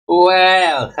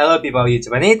Well, hello people of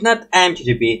YouTube and Internet, I'm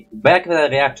TGP, back with a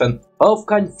reaction of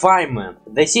Confinement,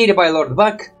 the series by Lord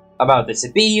Buck, about the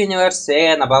CP universe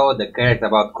and about the character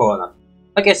about Conan.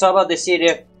 Okay, so about the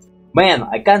series, man,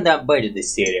 I kinda abandoned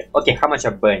this series. Okay, how much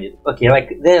I abandoned? Okay,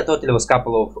 like, there totally was a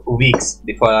couple of weeks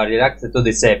before I reacted to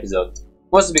this episode.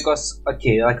 Mostly because,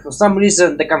 okay, like, for some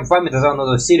reason, the Confinement is one of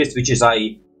those series which is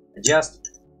I just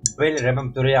barely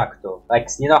remember to react to. Like,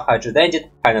 you know how it should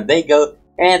ended, kinda Daigle,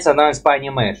 and sometimes by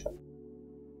animation.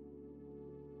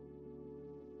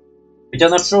 Which I'm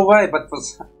not sure why, but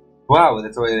was... Wow,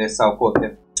 that's why I saw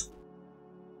coffee.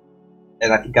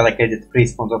 And I think I like added 3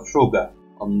 spoons of sugar.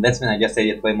 That's when I just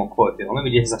added way more coffee. Or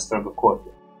maybe this is a stronger coffee.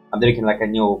 I'm drinking like a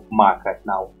new mug right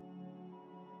now.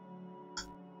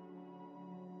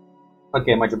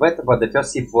 Okay, much better, but the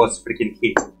first sip was freaking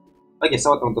hit. Okay,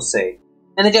 so what I want to say.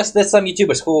 And I just, there's some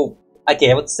YouTubers who...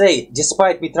 Okay, I would say,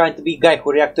 despite me trying to be a guy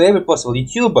who reacts to every possible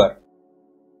YouTuber,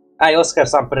 I also have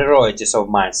some priorities of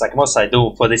mine, like most I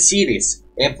do for the series,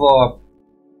 and for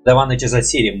the one which is a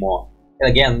series more. And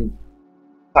again,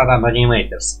 sometimes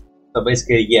animators. So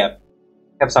basically, yeah,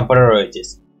 have some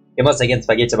priorities. And once again,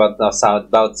 forget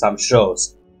about some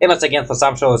shows. And once again, for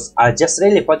some shows, I just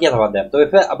really forget about them. To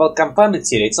be fair, about Confinement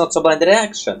series, it's not so blind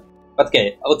reaction. But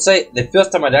okay, I would say, the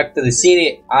first time I reacted to the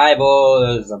series, I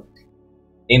was...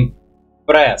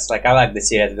 impressed, like I liked the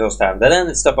series the first time. Then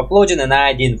it stopped uploading and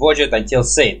I didn't watch it until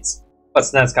since. But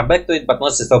then I come back to it, but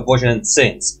mostly stopped watching it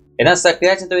since. And then I started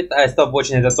reacting to it, I stopped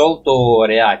watching it at all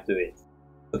to react to it.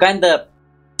 So kinda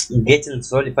getting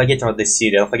slowly forgetting about this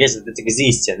series, forgetting that it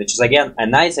existed, which is again a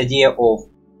nice idea of,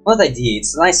 not idea,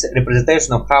 it's a nice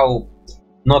representation of how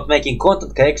not making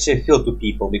content can actually feel to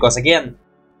people. Because again,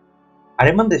 I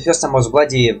remember the first time I was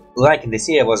bloody liking the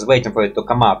series, I was waiting for it to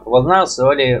come up. Well, now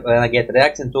slowly when I get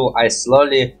reacting to, I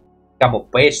slowly become more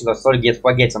patient, I slowly get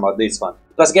forgetting about this one.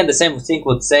 Because again, the same thing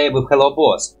would say with Hello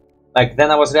Boss. Like then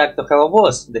I was reacting to Hello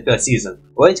Boss the first season.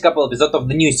 Wait a couple episodes of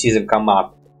the new season come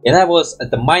up. And I was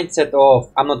at the mindset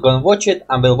of, I'm not gonna watch it,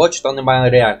 I will watch it only by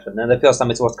reaction. And the first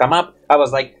time it was come up, I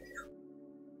was like,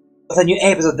 the new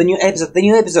episode, the new episode, the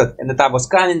new episode. And the time was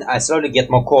coming, I slowly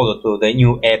get more closer to the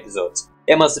new episodes.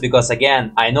 And mostly because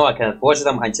again, I know I cannot watch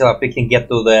them until I freaking get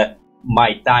to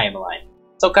my timeline.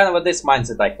 So kind of with this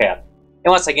mindset I had.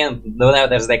 And once again, whenever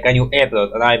there's like a new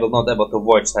episode and I will not able to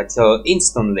watch it until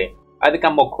instantly, I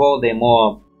become more cold and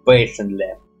more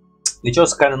patiently. Which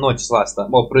also kind of noticed last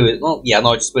time,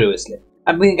 noticed previously.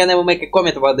 I think I never make a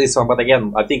comment about this one, but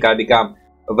again, I think I become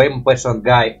a very more patient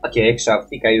guy. Okay, actually, I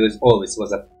think I always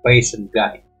was a patient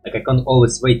guy. Like I can't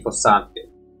always wait for something.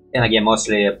 And again,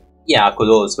 mostly, yeah, I could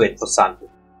always wait for something.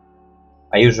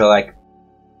 I usually like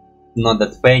not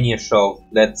that fanish or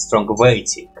that strong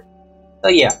waiting. So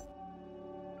yeah.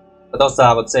 But also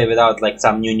I would say without like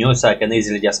some new news I can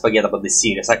easily just forget about the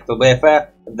series. Like to be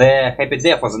fair, the Happy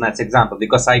Death was a nice example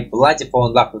because I bloody fall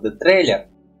in love with the trailer.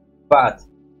 But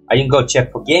I didn't go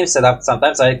check for games and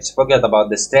sometimes I actually forget about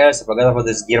the trailers, I forget about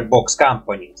these Gearbox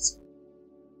companies.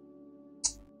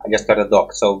 I just heard a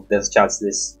dog, so there's a chance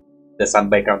there's some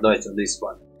background noise on this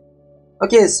one.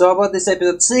 Okay, so about this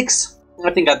episode 6,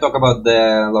 I think I talk about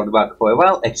the Lord Buck for a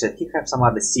while. Actually, he have some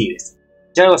other series.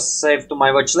 Which I was saved to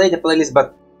my watch later playlist,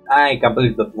 but I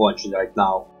completely don't watch it right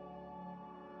now.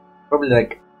 Probably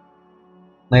like,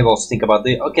 maybe also think about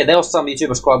the... Okay, there was some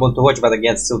YouTubers who I want to watch, but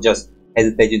again, still just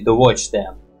hesitating to watch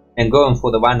them. And going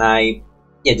for the one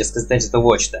just hesitated to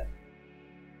watch them.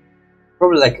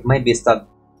 Probably like, maybe start...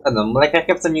 I don't know, like I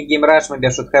have some new game rush, maybe I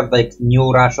should have like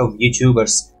new rush of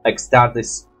YouTubers, like start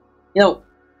this... You know,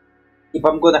 if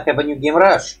I'm gonna have a new game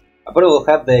rush, I probably will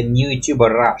have the new YouTuber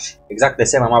rush. Exactly the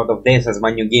same amount of days as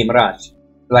my new game rush.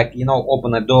 Like, you know,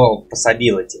 open a door of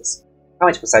possibilities. How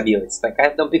much possibilities? Like,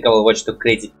 I don't think I will watch two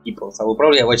crazy people, so I will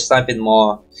probably watch something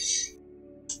more...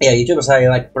 Yeah, YouTubers are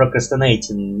like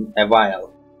procrastinating a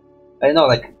while. I know,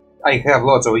 like, I have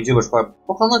lots of YouTubers who are...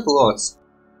 Well, not lots.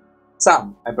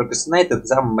 Some I procrastinated,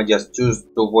 some I just choose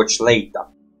to watch later.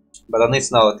 But on this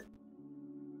note...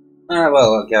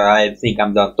 well, okay, I think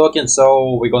I'm done talking,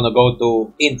 so we're gonna go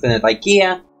to Infinite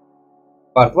IKEA,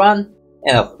 part 1,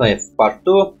 and part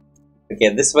 2.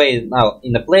 Okay, this way, now,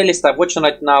 in the playlist I'm watching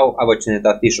right now, I'm watching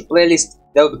the official playlist,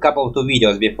 there will be a couple of 2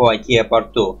 videos before IKEA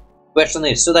part 2. Question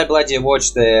is, should I bloody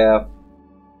watch the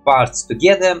parts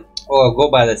together, or go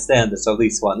by the standards of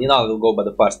this one? You know, I will go by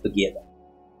the parts together.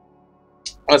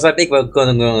 Also, I think we're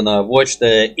gonna watch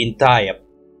the entire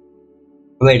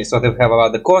playlist what we have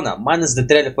about the Conan, minus the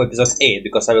trailer for episode 8,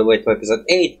 because I will wait for episode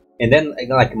 8, and then,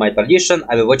 like my tradition,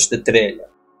 I will watch the trailer.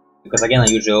 Because again, I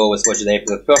usually always watch the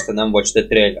episode first and then watch the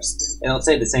trailers. And I'll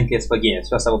say the same case for games.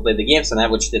 First I will play the games and I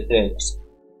watch the trailers.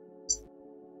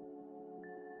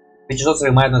 Which is also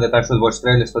remind me that I should watch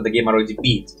trailers for the game already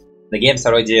beat. The game's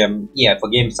already, for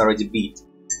games already beat.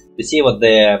 To see what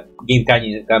the game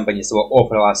companies will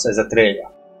offer us as a trailer.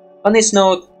 On this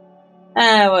note,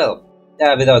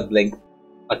 without blink.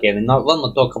 Okay, we'll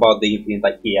not talk about the Infinite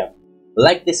IKEA.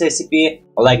 Like this recipe,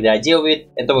 I like the idea of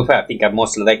it, and to be fair, I think I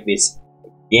mostly like these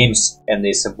games and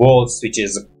these worlds, which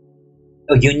is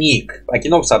unique. Like,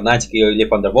 Subnautica, you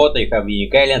live underwater, you have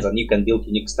unique aliens, and you can build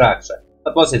unique structure.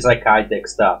 But mostly it's like high-tech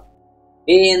stuff.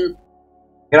 In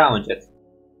Grounded,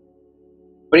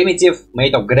 primitive,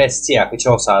 made of grass tier, which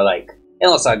also I like.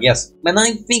 And also, I guess,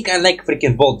 I think I like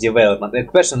freaking world development. The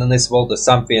question in this world is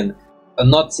something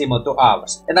not similar to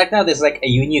ours. And right now there's like a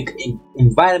unique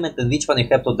environment in which one you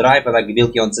have to drive and like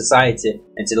build your own society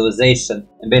and civilization.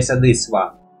 And based on this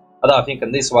one. Although I think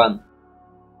on this one,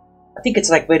 I think it's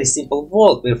like very simple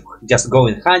world with just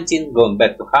going hunting, going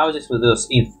back to houses with those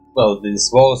these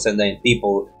walls and then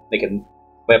people making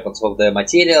weapons of the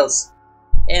materials.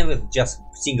 And with just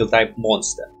single type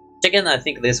monster. Again, I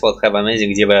think this will have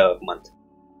amazing development.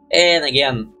 And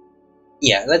again,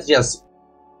 let's just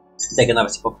take another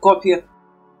sip of coffee.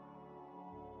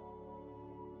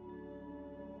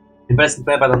 And press the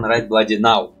play button right bloody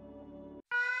now.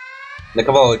 The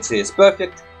quality is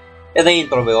perfect. And the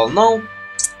intro we all know.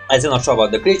 I'm not sure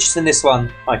about the creatures in this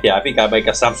one. Okay, I think I make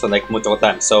assumptions like multiple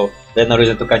times, so there's no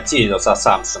reason to continue those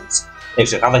assumptions.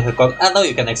 Actually, I know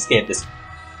you can escape this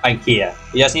IKEA.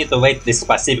 You just need to wait this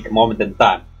specific moment in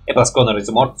time. And plus Connor is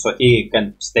mortal, so he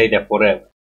can stay there forever.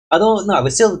 Although, no, we're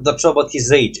still not sure about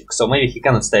his age, so maybe he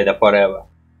cannot stay there forever.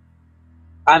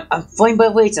 I'm fine by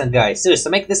waiting, guys.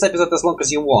 Seriously, make this episode as long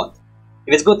as you want.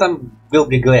 If it's good, I will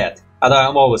be glad. Although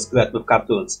I'm always glad with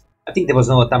cartoons. I think there was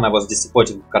no time I was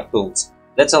disappointed with cartoons.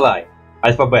 That's a lie.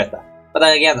 Alphabet. But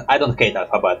again, I don't hate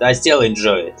Alphabet. I still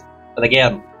enjoy it. But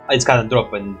again, it's kind of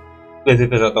dropped in this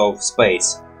episode of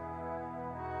Space.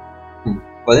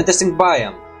 But interesting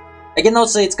biome. Again,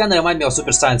 also, it's kind of remind me of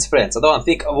Super Science Friends. I don't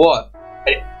think, what?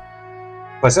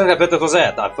 For a second, I thought it was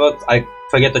that. I thought I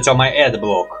forget to turn my ad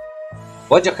block.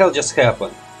 What the hell just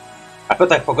happened? I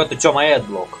thought I forgot to turn my ad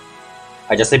block.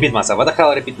 I just repeat myself. What the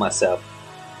hell I repeat myself?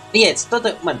 Yeah, it's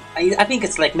totally, man, I think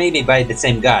it's like maybe by the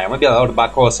same guy. Maybe Lord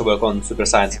Buck also work on Super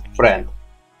Science Friend.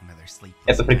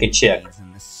 Have to freaking check.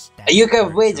 You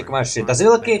have Vedic machine. Does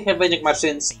Wilkie have Vedic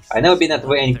machines? I never been at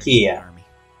IKEA.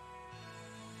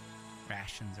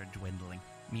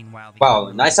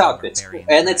 Wow, nice outfit.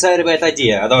 And it's a great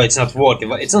idea, although it's not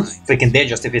working. It's not freaking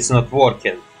dangerous if it's not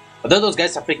working. Although those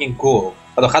guys are freaking cool.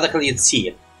 Although how the hell you'd see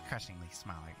it?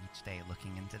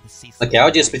 Okay,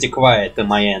 audio is pretty quiet on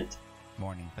my end.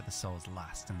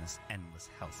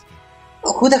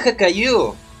 Who the heck are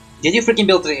you? Did you freaking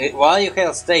build why you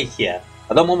hell stay here?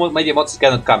 Although maybe monsters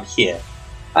cannot come here.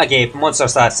 Okay, if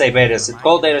monsters are safe areas and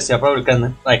cold areas, you probably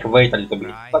can like wait a little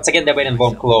bit. But again, they're wearing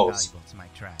warm clothes.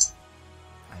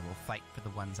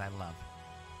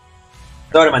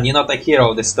 Sorry man, you're not a hero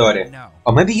of the story.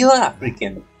 Or maybe you are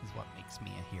freaking.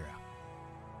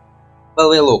 Well,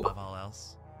 we'll look.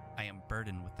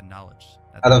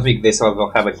 I don't think this one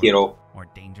will have a hero.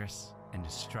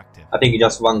 I think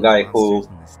just one guy who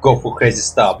go for crazy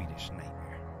stuff.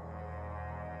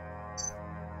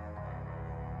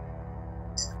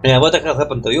 Yeah, what the hell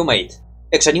happened to you, mate?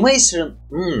 Actually, animation?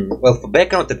 Well, for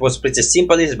background it was pretty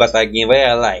simple, but again, way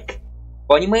I like.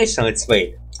 For animation, let's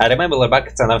wait. I remember the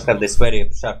buckets and have this very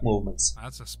sharp movements.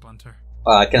 That's a splinter.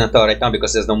 I cannot tell right now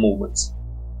because there's no movements.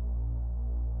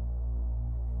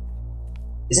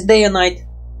 Is it day or night?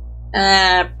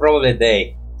 Probably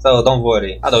day. So don't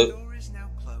worry.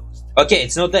 Okay,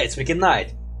 it's not day, it's freaking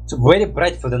night. It's very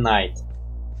bright for the night.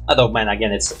 Although, man,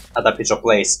 again, it's at a picture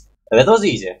place. That was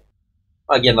easy.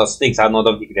 Again, those things are not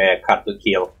very hard to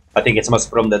kill. I think it's most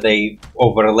from that they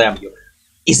overlap you.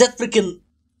 Is that freaking...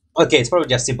 Okay, it's probably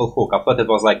just simple hook. I thought it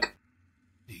was like...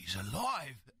 He's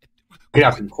alive!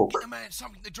 Grappling hook. Get a man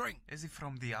something to drink. Is he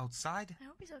from the outside? I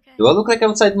hope he's okay. Do I look like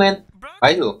outside man?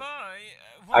 I do.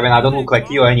 I mean, I don't look like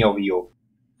you or any of you.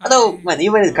 Although, man,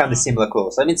 you wear kind of similar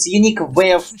clothes. I mean, it's a unique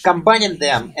way of combining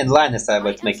them and line style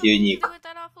that make you unique.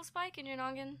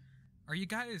 Are you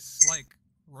guys like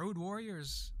road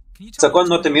warriors? Sakon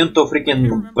not immune to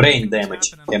freaking brain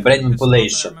damage and brain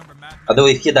manipulation. Although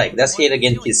if he died, does he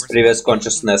regain his previous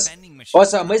consciousness?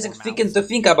 Also, amazing freaking to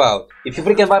think about. If you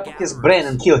freaking wipe his brain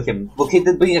and kill him, will he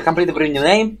bring a completely brand new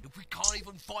name?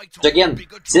 Again,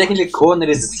 technically Connor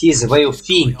is his way of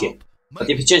thinking. But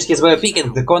if you change his way of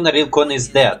thinking, the real Connor is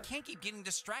dead.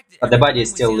 But the body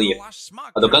is still alive.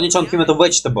 Although can you turn him into a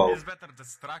vegetable?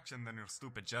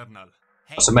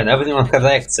 Also, man, everyone has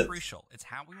accent.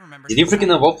 Did you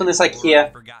freaking evolve in this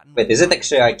IKEA? Wait, is it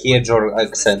actually IKEA or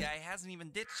accent?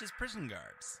 and ditch his prison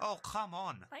guards. Oh, come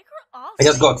on. Like we're all I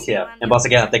just got saints, here, man. and once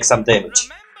again I take some damage.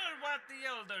 Remember what the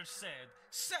elder said.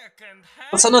 Second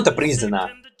But I'm not a prisoner.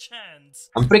 second chance.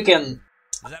 I'm freaking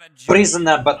Is that a joke?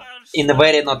 prisoner, but in a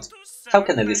very not... How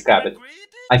can I describe it?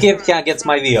 I came here against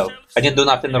my will. I didn't do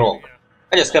nothing wrong.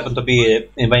 I just happen to be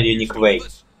in a very unique way.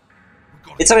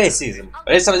 It's racism.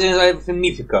 Racism is everything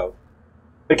mythical.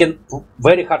 Freaking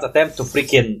very hard attempt to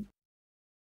freaking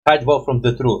hide well from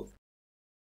the truth.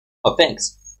 Oh,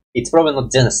 thanks. It's probably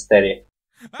not necessary.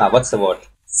 Ah, what's the word?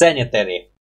 Sanitary.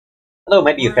 Although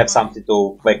maybe you have something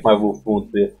to make my wolf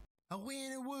wound with. Away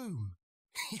in a womb.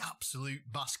 You absolute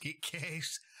basket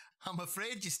case. I'm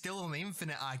afraid you're still on the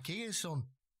Infinite IKEA, son.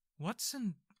 What's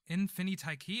an Infinite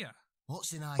IKEA?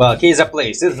 What's in IKEA? Well, IKEA is a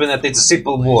place. Infinite, it's a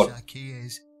simple word. IKEA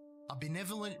is a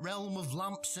benevolent realm of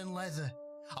lamps and leather.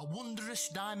 A wondrous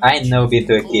dimension. I never been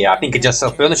to IKEA. I think it just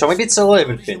sells furniture. Maybe it sells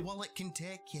everything.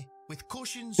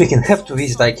 We can have to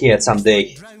visit IKEA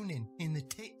someday.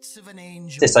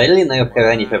 Since I really never have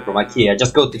anything from IKEA,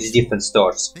 just go to these different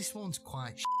stores. This one's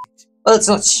quite Well, it's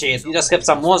not shit. You just have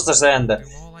some monsters and...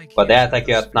 But they attack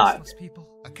you at night.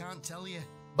 I can't tell you.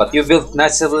 But you built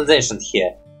nice civilization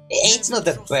here. It's not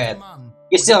that bad.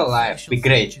 You're still alive. Be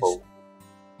grateful.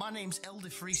 My name's Elder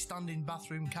Freestanding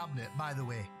Bathroom Cabinet, by the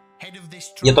way. Head of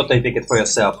this You totally pick it for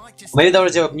yourself. Maybe there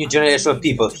is a new generation of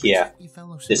people here.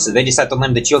 They decide to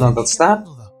name the children that start?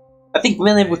 I think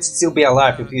many would still be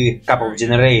alive if we a couple of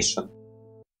generations.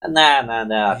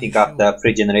 Nah. I think after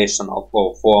 3 generations or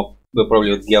 4, we probably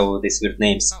would deal with these weird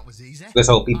names. Because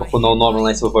all people who know normal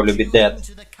names will probably be dead.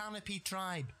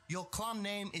 Your clan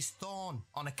name is Thorn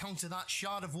on account of that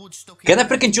shard of wood stuck in. Can I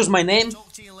freaking choose my name?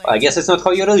 I guess it's not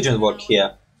how your religion works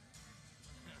here.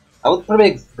 I would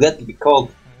probably glad to be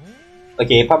called.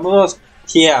 Okay, if I was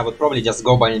here, I would probably just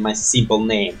go by my simple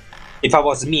name. If I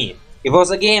was me. If it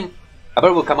was a game, I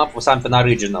probably would come up with something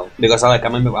original. Because I like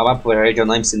I'm up with original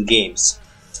names in games.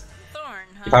 Thorn,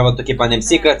 huh? If I want to keep my name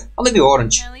secret, I'll maybe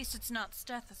Orange. At least it's not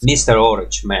stethoscope. Mr.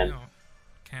 Orange, man. No,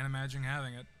 can't imagine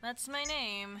having it. That's my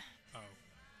name. Oh.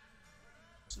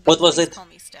 What was Please it? call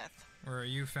me Steth. Were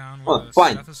you found Oh, with a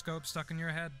fine. stethoscope stuck in your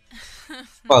head?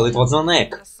 Well, it was no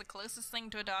neck. That's the closest thing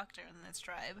to a doctor in this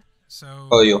tribe. So,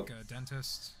 Oh, you. like a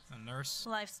dentist, a nurse?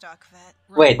 Livestock vet.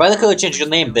 Wait, why the hell you change your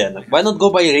name then? Why not go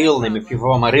by your real name if you're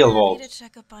from a real Happy world? to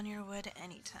check up on your wood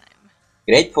anytime.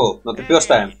 Grateful? Not the first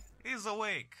time. He's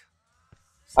awake.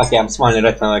 Okay, I'm smiling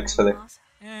right now actually.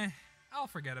 I'll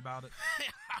forget about it.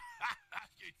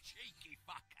 You cheeky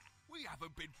fucker. We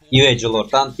haven't been You age a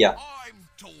lot, aren't ya? I'm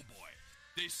Tallboy.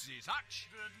 This is Hutch.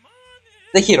 Good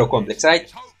morning. The hero complex,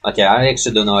 right? Okay, I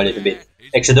actually do know a little bit.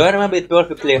 Actually, do I remember it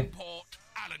perfectly?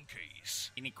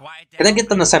 Can I get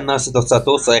them the same nice of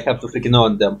tattoos so I have to freaking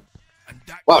own them?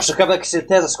 Wow, she have like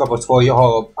stethoscopes for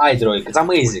your eye drawing, it's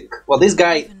amazing. Well, this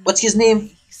guy, what's his name?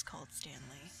 He's called Stanley.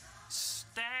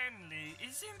 Stanley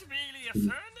isn't really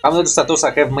a Some of the tattoos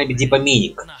I have maybe deeper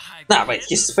meaning. Nah, wait,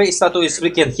 his face tattoo is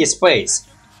freaking his face.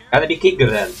 Gotta be kicker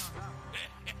then.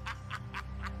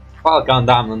 Well, calm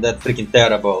down on that freaking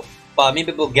terrible. Well,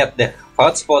 maybe we'll get the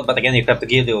hot spot, but again you have to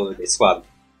deal with this one.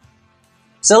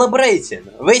 Celebrating,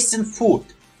 wasting food.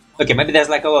 Okay, maybe there's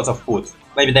like a lot of food.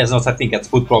 Maybe there's no such thing as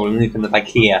food problem in Infinite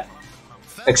IKEA.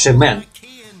 Actually, man,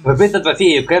 with Infinite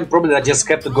IKEA you can probably just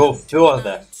have to go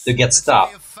further to get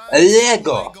stuff.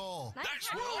 Lego!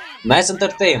 Nice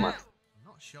entertainment.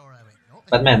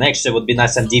 But man, actually would be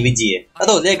nice on DVD.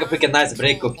 Although Lego freaking nice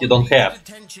break if you don't have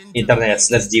internet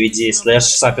slash DVD slash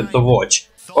something to watch.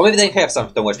 Or maybe they have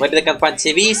something to watch. Maybe they can find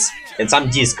TVs and some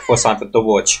disc for something to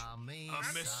watch.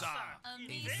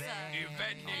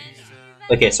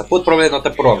 Okay, so food probably not a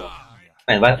problem.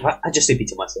 Man, I just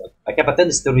repeated myself. I have a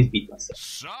tendency to repeat myself.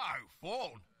 So,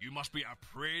 Fawn, you must be a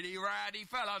pretty rowdy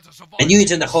fella to survive. And you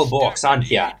eating the whole box, aren't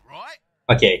ya?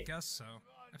 Right? Okay. Guess so.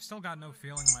 I've still got no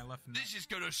feeling in my left knee. This is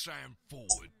gonna sound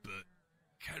forward, but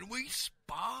can we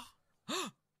spar?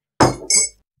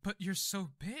 But you're so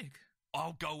big.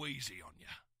 I'll go easy on you.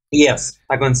 Yes,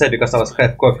 I couldn't say because I was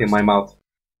had coffee in my mouth.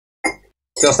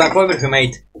 First time ever you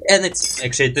made, and it's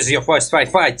actually this is your first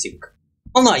fighting.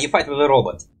 Oh no, you fight with a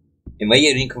robot. In a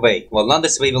unique way. Well, not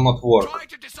this way will not work. Try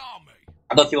to disarm me.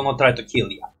 I thought he will not try to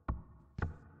kill you.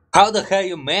 How the hell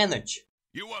you manage?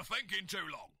 You were thinking too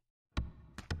long.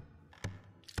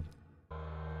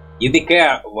 You be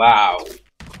careful. Wow.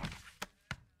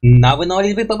 Now we know a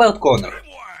little bit about Connor.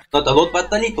 Not a lot,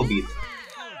 but a little bit. Owie.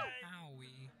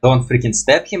 Don't freaking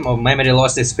stab him, or memory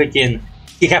loss is freaking...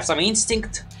 He have some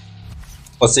instinct?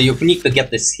 Also, you need to get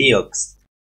this healed.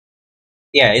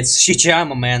 Yeah, it's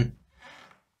Shichiyama, man.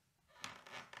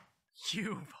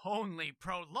 You've only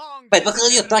prolonged. Wait, what are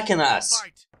you attacking us?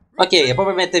 Okay, I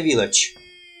probably met the village.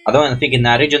 I don't think in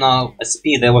the original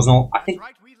SCP there was no... I think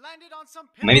Right, we landed on some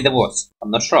maybe there was.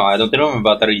 I'm not sure. I don't remember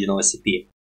about the original SCP.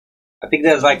 I think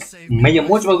there's like maybe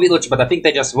multiple village, but I think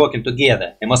they're just working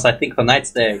together. And most I think for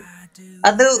nights they...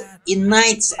 Although in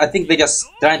nights I think they're just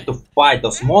trying to fight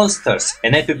those monsters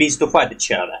and FBs to fight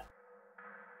each other.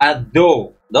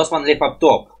 Although those one live up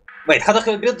top. Wait, how the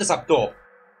hell you built this up top?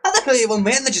 How the hell you even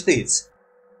managed this?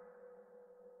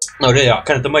 No, really, I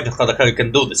can't imagine how the hell you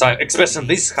can do this, especially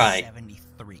this high.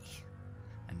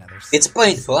 It's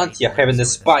painful, aren't you, having the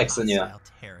spikes on you?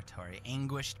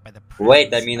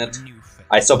 Wait a minute.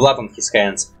 I saw blood on his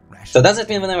hands. So does it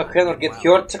mean whenever Henry gets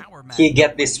hurt, he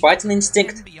get this fighting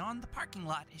instinct?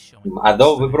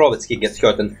 Although with robots he gets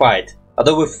hurt and fight.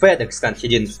 Although with FedEx he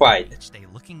didn't fight.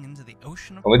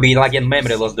 Or maybe again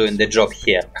memory loss doing the job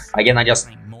here. Again I just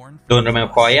don't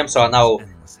remember who I am, so I now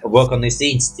work on this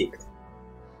instinct.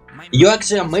 You're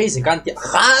actually amazing, aren't you?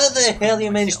 How the hell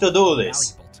you managed to do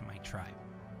this?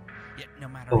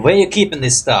 Where you keeping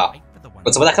this stuff?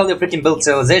 But what the hell you freaking build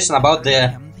civilization about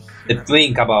the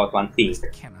thing about one thing?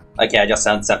 Okay, I just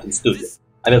found something stupid.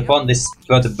 I will find this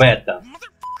further better.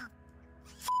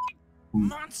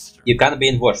 You can't be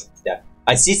involved there.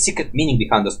 I see secret meaning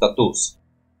behind the tattoos.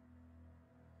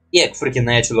 Yeah, freaking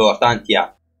natural lord, aren't ya?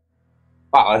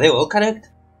 Wow, are they all correct?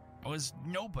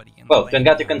 Well, thank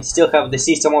God you can still have the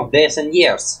system of days and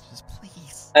years.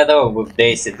 Although with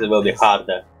days it will be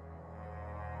harder.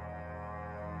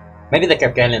 Maybe they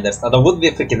have calendars, although would be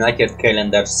freaking accurate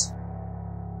calendars.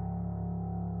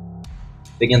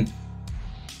 Begin.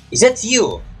 Is that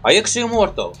you? Are you actually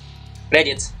immortal?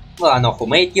 Credits. Well, I know who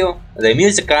made you. The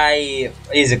music I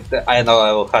know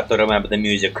I will have to remember the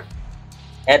music.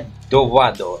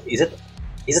 Eddache.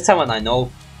 Is it someone I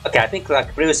know? Okay, I think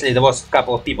like previously there was a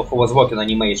couple of people who was working on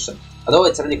animation. Although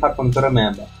it's really hard for me to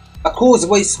remember. But who's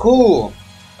voice who?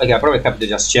 Okay, I probably have to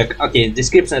just check. Okay,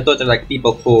 description I totally like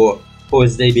people who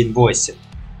has they been voicing.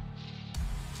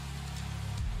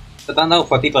 But I know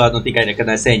for people I don't think I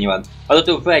recognize anyone.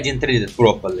 Although I didn't read it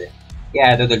properly.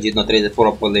 Yeah, I totally did not read it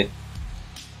properly.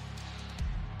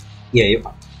 Yeah,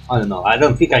 I don't know. I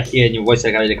don't think I hear any voice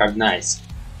I recognize.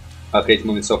 Okay, it's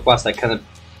moving so fast I cannot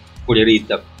fully read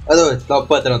them. Although it's no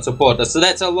pattern supporter, so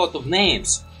that's a lot of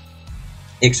names.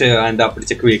 Actually, I end up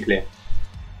pretty quickly.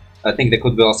 I think there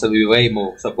could be also be way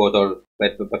more support or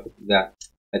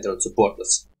pattern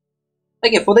supporters.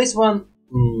 Okay, for this one,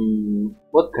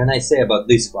 what can I say about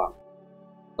this one?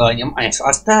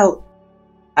 Style,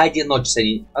 I did not notice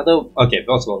any. Although, okay,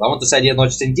 first of all, I want to say I didn't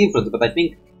notice any difference, but I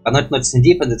think I'm not noticing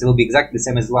difference. It will be exactly the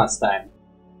same as last time.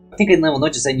 I think I never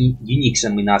noticed any unique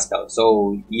in style,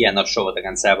 so yeah, not sure what I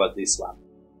can say about this one.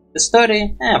 The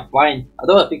story, fine.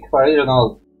 Although I think for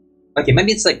original, okay,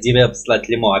 maybe it's like developed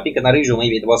slightly more. I think in original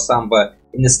maybe it was somewhere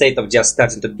in the state of just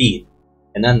starting to be,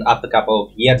 and then after a couple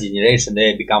of years, generation,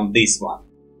 they become this one.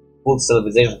 Full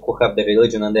civilization who have the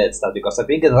religion and that stuff, because I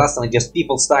think in the last one just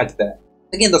people started there.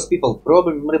 Again, those people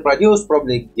probably reproduced,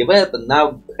 probably developed, and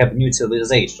now have new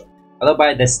civilization. Although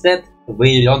by the stat,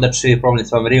 we learned actually probably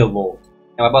from real world.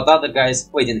 And about other guys,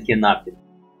 we didn't hear nothing.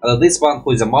 Although this one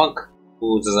who is a monk,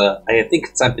 who's I think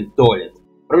it's something toilet.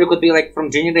 Probably could be like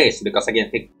from generation, because again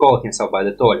he called himself by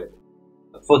the toilet.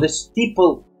 But for these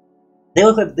people, they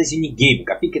will have this unique gimmick.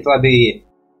 I think it will be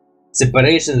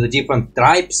separation of the different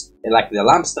tribes, like the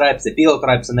lamp tribes, the pillow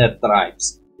tribes, and earth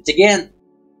tribes. Which again,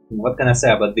 what can I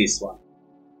say about this one?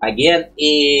 Again,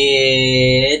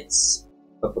 it's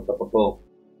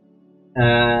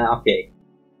okay.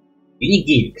 Unique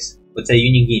gimmicks. Let's say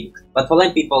unique gimmicks. But for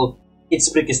lamp people, it's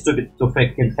pretty stupid to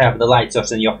freaking have the light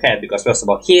source in your head, because first of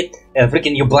all, heat, and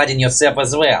freaking you blood in yourself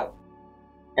as well.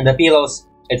 And the pillows,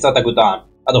 it's not a good arm.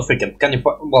 I don't freaking, can you,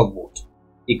 well, wood.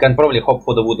 You can probably hope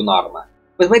for the wooden armor.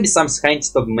 But maybe some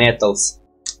kinds of metals.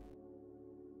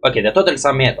 Okay, they're totally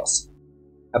some metals.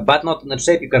 But not in the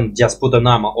shape you can just put an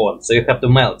armor on, so you have to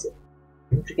melt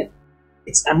it.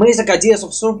 It's amazing ideas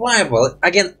of survival.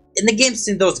 Again, in the games,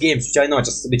 in those games, which I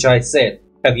noticed, which I said,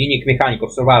 have unique mechanic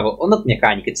of survival, or not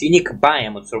mechanic, it's unique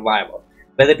biome of survival.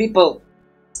 But the people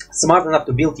smart enough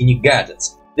to build unique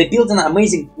gadgets. They build an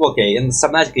amazing, okay, in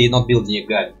Subnautica you not build unique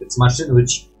gadget. It's a machine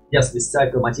which just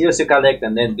recycle materials you collect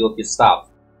and then build your stuff.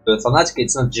 So in Subnautica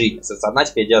it's not genius. In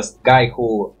Subnautica just guy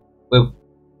who with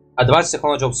advanced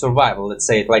technology of survival, let's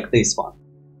say it like this one.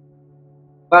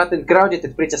 But in Crowded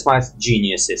it's pretty smart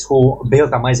geniuses who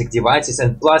build amazing devices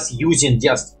and plus using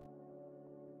just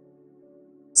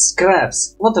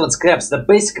scraps, not even scraps, the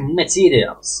basic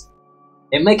materials,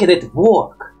 and making it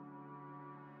work.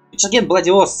 Which again,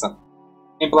 bloody awesome.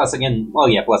 And plus again, oh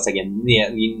yeah, plus again, yeah,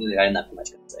 not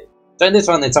much can say. So in this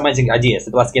one, it's amazing ideas.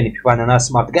 Plus again, if you find another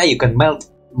smart guy, you can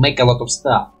make a lot of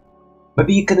stuff.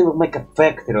 Maybe you can even make a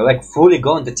factory, like fully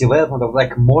go into development of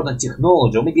like modern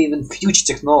technology, or maybe even future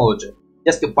technology.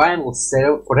 Just your buying will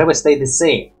forever stay the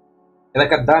same. And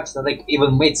like a Dutch that like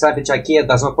even made something IKEA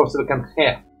does not possibly can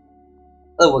have.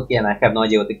 Oh, again, I have no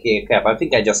idea what IKEA have. I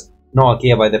think I just know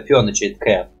IKEA by the furniture it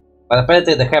have. But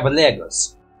apparently they have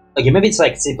Legos. Okay, maybe it's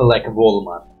like simple like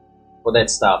Walmart. For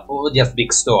that stuff, or just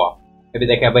big store. Maybe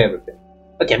they have everything.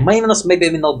 Okay, maybe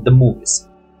even not the movies.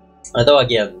 Although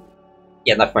again,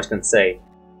 yeah, not much can say.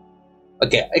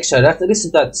 Okay, actually, after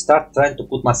recently I start trying to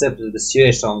put myself into the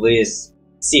situation with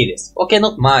series. Okay,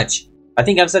 not much. I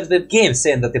think I'm started with games,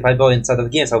 saying that if I go inside of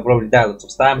games I'll probably die lots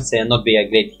of times and not be a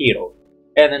great hero.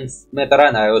 And in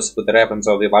Metarana I also put the reference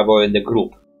of if I were in the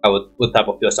group. What type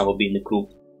of person will be in the group.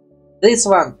 This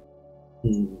one...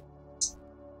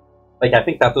 Like, I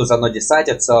think tattoos are not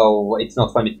decided, so it's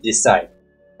not for me to decide.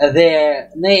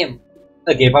 The name...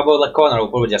 Okay, if I were like Connor, I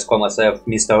would probably just call myself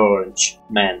Mr. Orange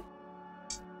Man.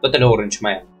 Totally Orange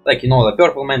Man. Like, you know, the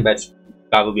Purple Man, but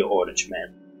I will be Orange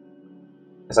Man.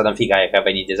 Because I don't think I have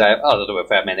any desire other to be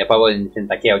Fair Man. If I were in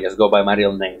Infinite IKEA, I would just go by my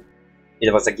real name. If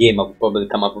it was a game, I would probably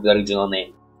come up with the original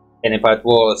name. And if it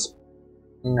was...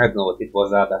 I don't know what it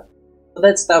was other. So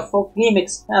that stuff for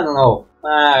gimmicks, I don't know.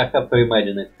 I have to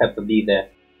imagine it, have to be there.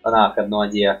 But I have no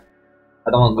idea. I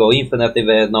don't want to go infinite if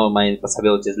I know my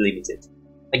possibilities limited.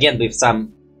 Again, with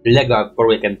some Lego, I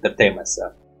probably can entertain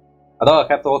myself. Although I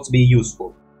have to also be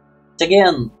useful. Which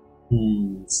again,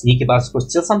 sneaky bars could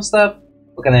steal some stuff,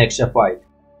 or can I actually fight?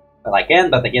 Well, I can,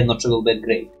 but again, not sure it'll be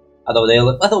great.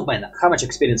 Although man, how much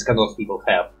experience can those people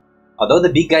have? Although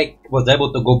the big guy was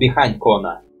able to go behind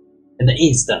Connor in the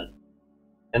instant,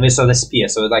 and we saw the spear,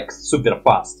 so it's like super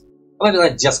fast. Or maybe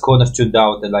like just Connor tuned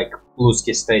out and like lose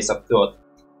his face up third.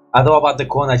 Although about the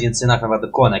Connor, I didn't say nothing about the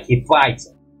Connor, he fights.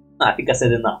 I think I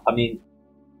said enough. I mean,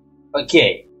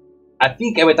 okay. I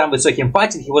think every time we saw him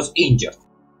fighting, he was injured.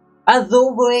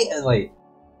 Although, wait.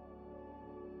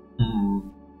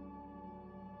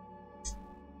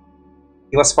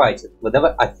 He was fighting.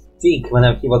 Whenever I think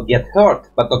whenever he would get hurt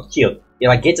but not killed, he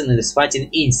like getting in this fighting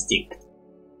instinct.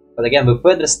 But again, with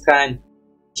Federstein,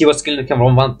 he was killing him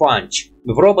from one punch.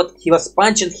 With Robot, he was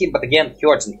punching him, but again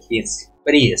hurting his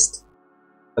wrist.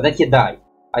 But then he died.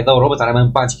 Although Robot, I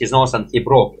remember punched his nose and he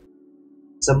broke it.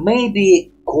 So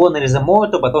maybe Connor is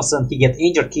immortal, but also when he get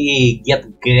injured, he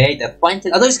get great at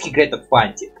fighting. Although he's great at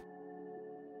fighting.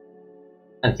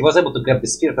 And he was able to grab the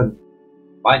spear and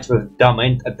punch with dumb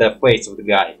end at the face of the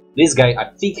guy. This guy, I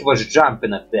think he was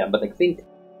jumping at them, but I think...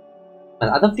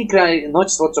 I don't think I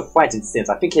noticed lots of fighting scenes.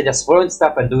 I think he just throwing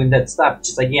stuff and doing that stuff, which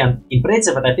is again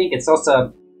impressive, but I think it's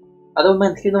also... Although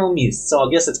man, he never missed, so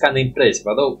I guess it's kinda impressive.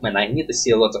 Although man, I need to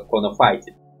see a lot of Connor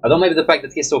fighting. Although maybe the fact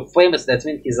that he's so famous, that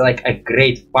means he's like a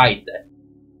great fighter.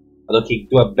 Although he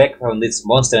do a background on this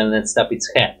monster and then stab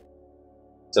its head.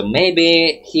 So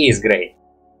maybe he is great.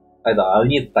 I don't know, I'll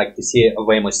need like to see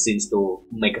way more scenes to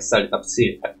make a solid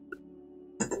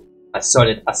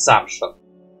assumption.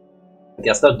 Okay,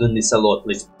 I start doing this a lot,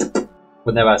 please.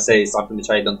 Whenever I say something which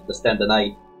I don't understand, then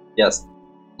I just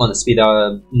want to speed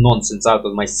nonsense out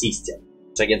of my system.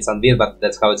 Which again sounds weird, but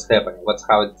that's how it's happening. That's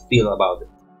how I feel about it.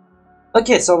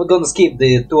 Okay, so we're gonna skip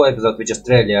the 2 episodes which is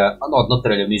trailer, not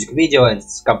trailer, music video and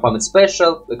Confinement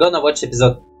special. We're gonna watch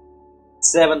episode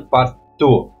 7 part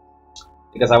 2.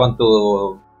 Because I want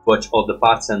to watch all the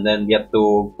parts and then get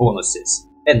to bonuses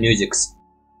and musics.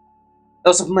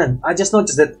 Also, man, I just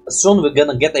noticed that soon we're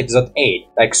gonna get episode 8.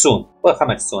 Like soon. Well, how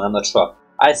much soon? I'm not sure.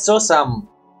 I saw some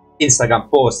Instagram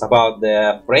posts about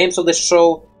the frames of the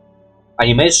show,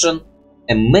 animation,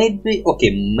 and maybe,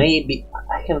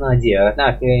 I have no idea. Right now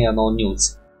I have no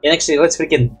news. And actually, let's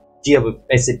freaking deal with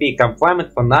S1Ep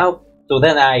Confinement for now. So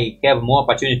then I have more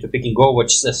opportunity to freaking go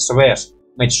watch the Swears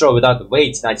made show without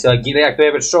waiting until I react to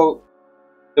every show,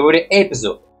 every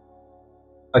episode.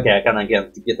 Okay, I can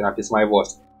again get up with my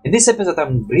words. In this episode,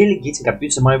 I'm really getting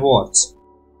confused in my words.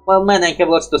 Well, man, I have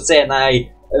lots to say and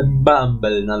I mumble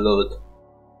a lot.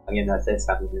 Again, I said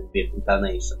something with weird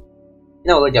intonation.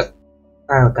 You know, just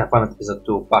Confinement episode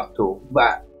 2, part 2.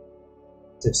 But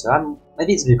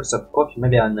maybe it's because of coffee,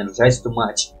 maybe I'm energized too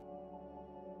much.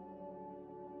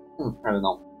 I don't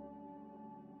know.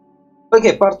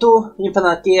 Okay, part 2,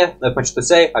 Infinite IKEA, not much to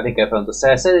say, I think I found to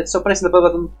say. I said it, so pressing the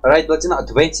button right button,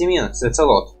 20 minutes, that's a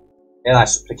lot. And I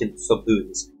should freaking stop doing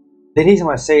this. The reason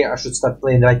why I say I should start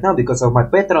playing right now, because of my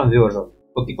Patreon version,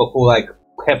 for people who like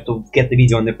have to get the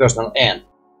video on the personal end.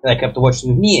 Like have to watch it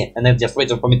with me, and then just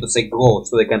waiting for me to say go,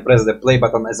 so they can press the play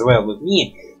button as well with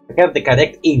me, to have the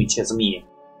correct image as me.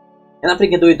 And I'm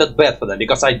freaking doing that bad for them,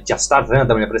 because I just start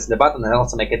randomly pressing the button and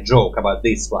also make a joke about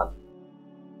this one.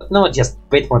 But no, just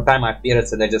wait for time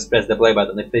appears and then just press the play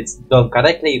button. If it's done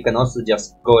correctly, you can also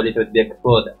just go a little bit back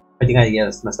further. I think I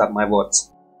just messed up my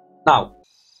words. Now,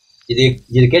 did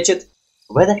you catch it?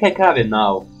 Where the heck are we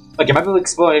now? Okay, maybe we'll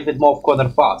explore a bit more of Connor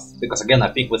past, because again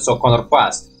I think we saw Connor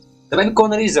past. So maybe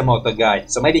Connor is a motor guy,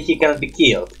 so maybe he cannot be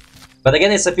killed. But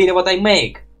again, it's a video what I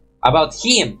make about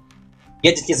him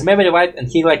getting his memory wiped and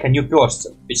he like a new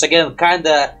person, which again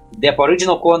kinda the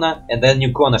original Connor and then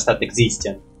new Connor start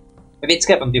existing. Maybe it's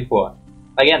happened before.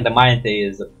 Again, the mind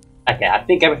is okay. I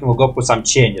think everything will go through some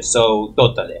changes, so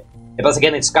totally. Because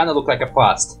again, it's kinda look like a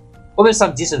past. Probably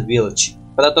some decent village,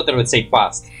 but I totally would say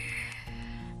past.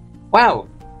 Wow,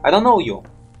 I don't know you.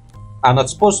 I'm not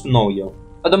supposed to know you.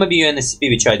 Although maybe you're an SCP,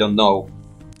 which I don't know.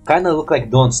 Kinda look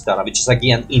like Dawn Star, which is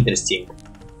again interesting.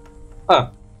 Huh,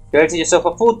 collecting yourself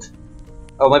a food?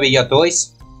 Or maybe your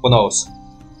toys? Who knows?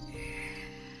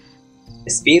 A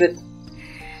spirit?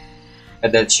 A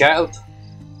dead child?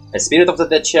 A spirit of the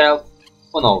dead child?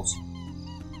 Who knows?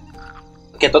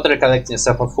 Okay, totally collecting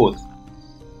yourself a food.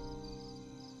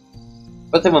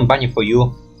 Not even bunny for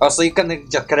you. Also, you can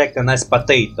just collect a nice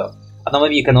potato. I know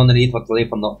maybe you can only eat what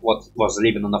was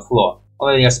living on the floor. Or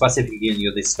maybe you're specifically giving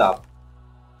you this stuff.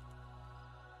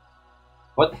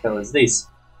 What the hell is this?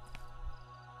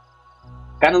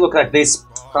 Kinda look like this.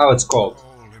 How it's called?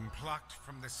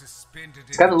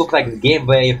 It kinda look like the game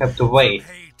where you have to wait.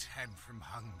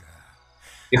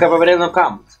 You have already no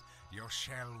count.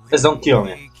 Please don't kill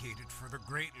me.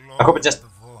 I hope it's just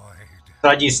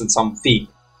tradition, some feet.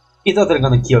 He's totally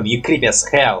gonna kill me, you creepy as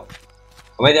hell.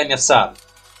 Or maybe I'm your son.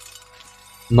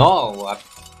 No,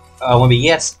 maybe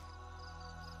yes.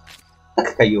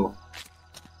 Look at you.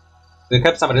 We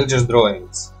have some religious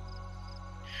drawings.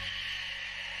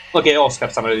 Okay, also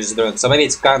have some religious drawings, so maybe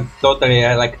it's kind of totally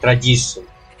like tradition.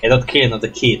 And not killing of the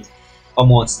kid or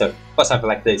monster or something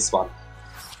like this one.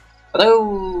 But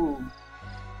oh,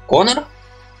 Connor?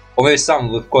 Or maybe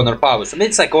someone with Connor power. So maybe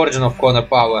it's like origin of Connor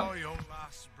power.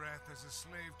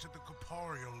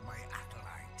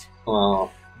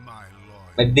 Oh,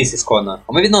 maybe this is Connor.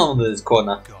 Or maybe no one is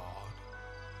Connor.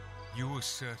 You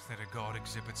assert that a god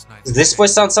exhibits This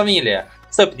voice sounds familiar.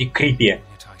 Stop being creepy. Yet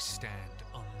I stand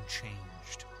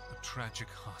unchanged, a tragic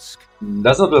husk.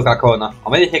 Does not look like Connor.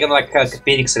 Or maybe he can like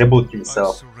Phoenix reboot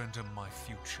himself. Surrender my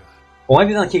future. Or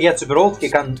maybe when he gets super old, he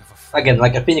can again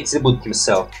like a Phoenix reboot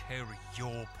himself. Carry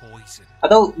your poison.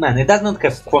 Although man, it does not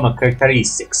have Connor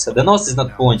characteristics. The nose is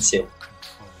not pointy.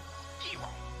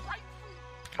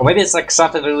 Or maybe it's like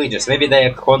something religious. Maybe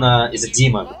the Connor is a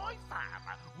demon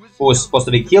who is supposed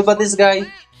to be killed by this guy.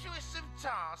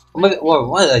 Or maybe, well,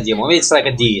 what is a demon? Maybe it's like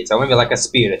a deity, or maybe like a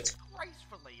spirit.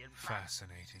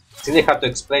 Fascinating. It's really hard to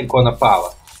explain Connor power.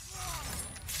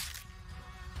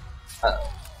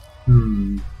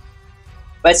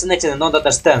 Fascinating and not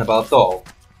understandable at all.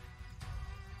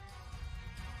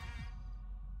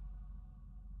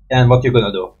 And what you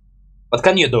gonna do? What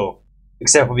can you do?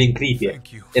 Except for being creepy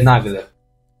Thank you. and ugly.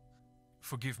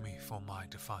 Forgive me for my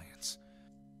defiance.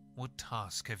 What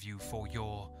task have you for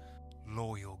your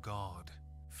loyal god?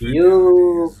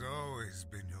 You... Has always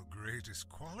been your greatest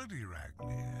quality,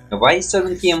 Ragnar. Why is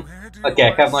serving him?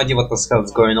 Okay, I have no idea what the hell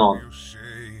is going on. Your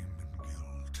shame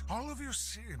and guilt, all of your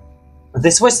sin.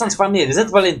 This voice sounds familiar. Is it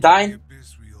Valentine?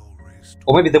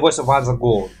 Or maybe the voice of Other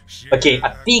Gold. Okay, I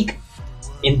think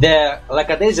in the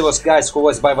Lackadaisy there was guys who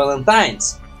was by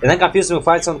Valentine's. And I confused with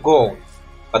Fights on Gold.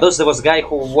 But also there was a guy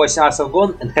who voiced Arthur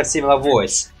Gone and had similar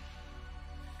voice.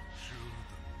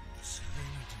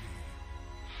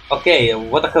 Okay,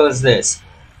 what the hell is this?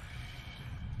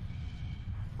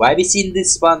 Why have we seen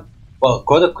this one? Well,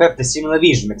 could have kept a similar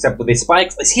vision, except with the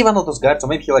spikes. Is he one of those guys, or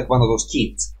maybe he like one of those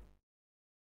kids?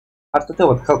 Hard to tell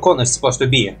what the hell Connor is supposed to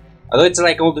be. Although it's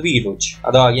like old village.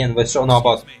 Although again, we should know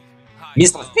about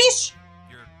Mr. Fish?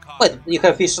 Wait, you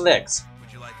have fish legs.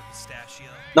 Would you like a pistachio?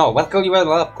 No, what can you wear a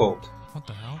lab coat? What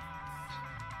the hell?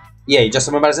 Yeah, you just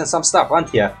remembering some stuff,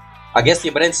 aren't you? I guess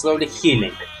your brain's slowly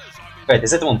healing. Wait,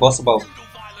 is it even possible?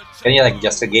 Can you like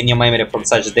just regain your memory from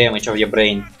such damage of your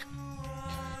brain?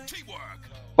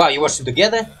 Wow, you watched it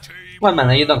together? Well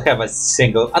man, you don't have a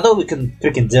single... Although we can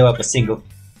freaking develop a single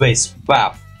base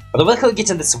buff. But where the hell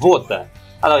getting this water?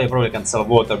 Although you probably can sell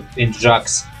water in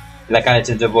jugs. Like I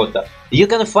in the water. You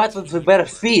can fight with the bare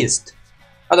fist!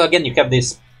 Although again you have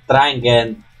this trying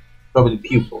and probably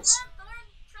pupils.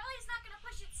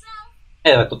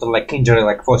 Yeah, total like injury,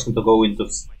 like force him to go into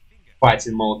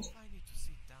fighting mode.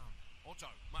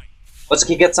 Let's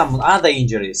get some other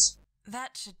injuries.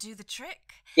 That should do the trick.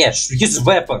 Yeah, use Too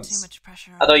weapons. much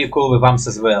pressure. Although you're cool with arms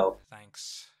as well.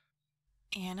 Thanks.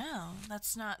 You know,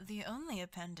 that's not the only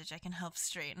appendage I can help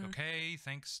straighten. Okay,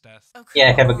 thanks, Death. Oh, Yeah,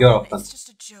 I have a come on, girlfriend. It's just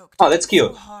a joke. Oh, that's Don't be so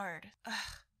cute. hard. Ugh,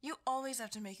 you always have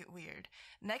to make it weird.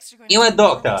 Next, you're going You're a to tell me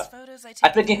all doctor. these photos I I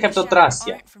take freaking in have the to shower trust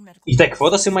you. aren't for medical You take purposes.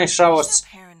 photos in my You're showers? so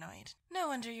paranoid. No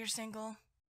wonder you're single.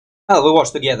 Well, we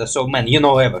watch together, so man, you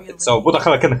know everything. So what the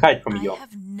hell I can hide from you? I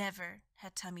have never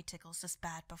had tummy tickles this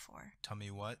bad before. Tummy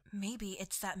what? Maybe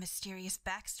it's that mysterious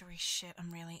backstory shit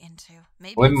I'm really into.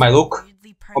 Maybe Or maybe it's my that look.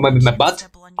 weirdly Or maybe my permanent butt.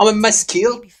 stubble on Or your maybe my tiny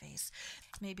skill. baby face.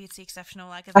 Maybe it's the exceptional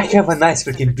lack of I have a nice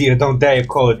except freaking for beard, don't dare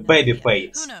call it Infinite baby IKEA.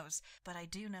 face. Who knows? But I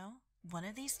do know, one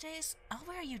of these days, I'll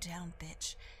wear you down,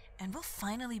 bitch. And we'll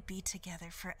finally be together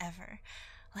forever.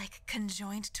 Like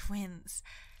conjoined twins.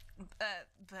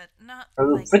 But not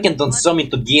like Freaking don't sew me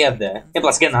together. And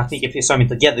plus again, I think if you sew me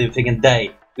together, you freaking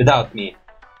die without me.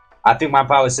 I think my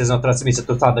powers is not transmitted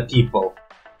to other people.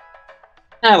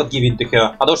 I would give in to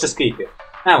her, although she's creepy.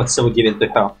 I would still give in to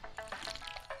her.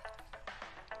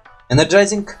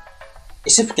 Energizing?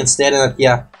 Is she freaking staring at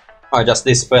you? Or just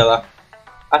this fella?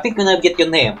 I think we never get your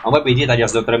name, or maybe we did, I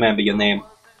just don't remember your name.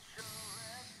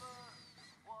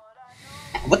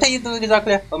 What are you doing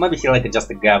exactly? Or maybe he like just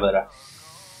a gatherer.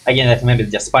 Again, like maybe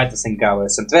just fighters and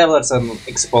gatherers, and travelers and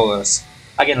explorers.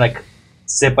 Again, like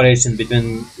separation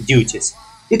between duties.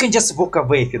 You can just walk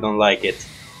away if you don't like it.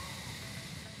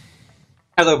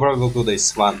 Although probably will do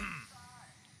this one.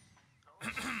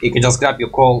 You can just grab your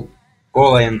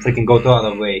cola and freaking go the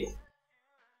other way.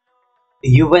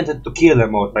 You went into killer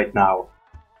mode right now.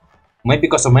 Maybe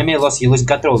because of memory loss you lose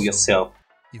control of yourself.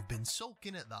 You've been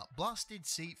sulking at that blasted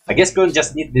seat. I guess we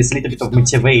just need this little bit of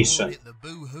motivation. The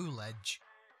boo-hoo ledge.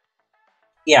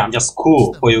 Yeah, I'm just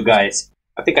cool for you guys.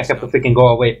 I think I have to freaking go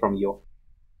away from you.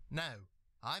 Now,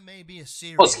 I may be a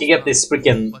serious Plus, he get this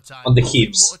freaking but I'm on the nothing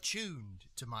hips. but attuned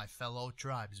to my fellow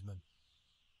tribesmen.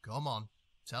 Come on,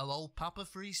 tell old Papa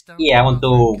Freestyle. Yeah, I want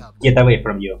to get away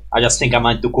from you. I just think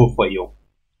I'm too cool for you.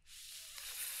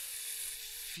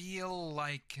 Feel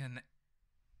like an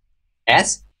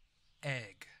Yes?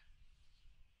 egg.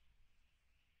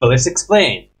 Please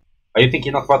explain. Are you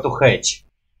thinking of what to hatch?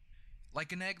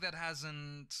 Like an egg that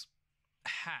hasn't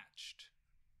hatched.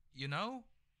 You know?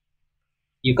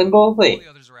 You can go All away. the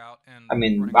others are out and I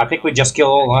mean, running I think we around, just kill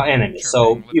all our pecking, enemies,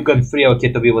 so chirping, you can living free out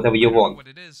here to be whatever you I don't know want. what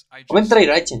it is. I I'm just, try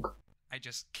writing. I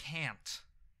just can't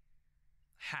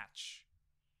hatch.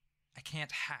 I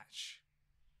can't hatch.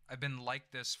 I've been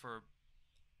like this for...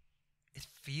 It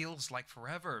feels like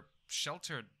forever.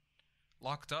 Sheltered.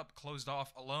 Locked up. Closed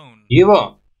off. Alone. You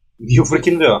were. You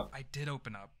freaking were. I did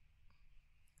open up.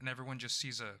 And everyone just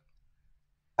sees a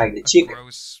Like the chick.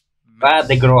 gross But mess.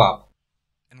 they grow up.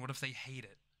 And what if they hate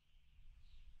it?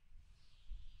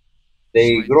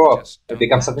 They So I grow up just and don't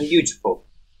become hatch. something beautiful.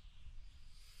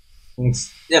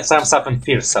 Yeah, something I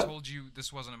fearsome. told you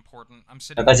this wasn't important. I'm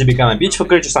sitting Sometimes you here become a talking beautiful about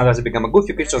creature, sometimes you become a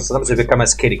goofy creature, sometimes you become a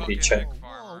scary Fucking creature. egg Whoa,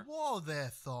 farmer. whoa there,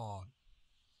 Thorn.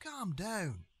 Calm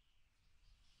down.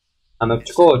 I'm a It sounds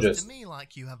psychologist. to me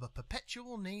like you have a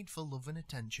perpetual need for love and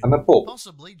attention. I'm a pope.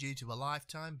 Possibly due to a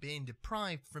lifetime being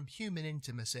deprived from human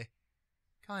intimacy.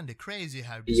 Kinda crazy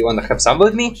how... You wanna have some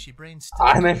with me?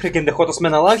 I'm a freaking the hottest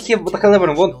man alive here, what the hell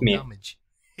everyone want me?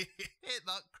 Ain't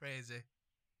that crazy?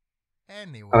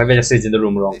 Anyway, Or maybe I just read in the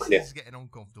room wrongly. this is getting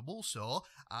uncomfortable, so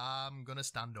I'm gonna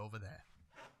stand over there.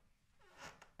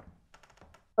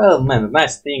 Well, man,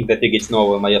 nice thing that you get to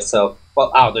know by yourself.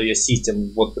 Well, out of your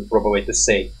system, what's the proper way to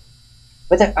say.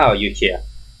 Where are you here?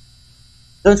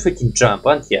 Don't freaking jump,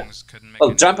 aren't you? Things couldn't make Well,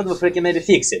 any jump and we'll sense. freaking maybe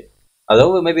fix it.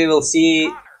 Although maybe we'll see...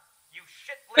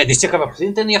 Wait, do you still have a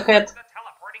flint in your head?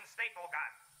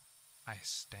 I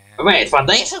stand. Wait,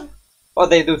 foundation? Oh,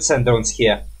 they do send drones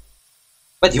here.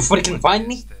 But you freaking find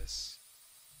me? Is this?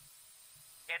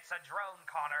 It's a drone,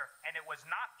 Connor, and it was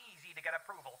not easy to get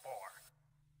approval for.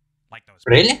 Like those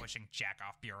Really? pushing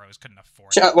jack-off bureaus couldn't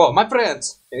afford. Well, my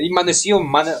friends, man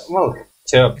assume, well,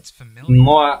 to It's familiar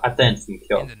more attention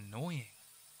here. and annoying.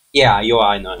 Yeah, you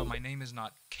are But annoying. my name is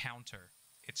not Counter.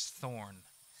 It's Thorn.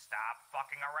 Stop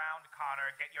fucking around,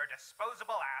 Connor. Get your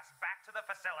disposable ass back to the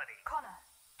facility. Connor,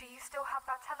 do you still have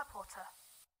that teleporter?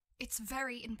 It's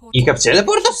very important. You have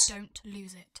teleporters? Don't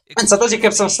lose it. And sometimes you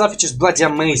have some stuff which is bloody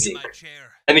amazing.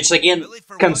 And which again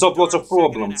can solve lots of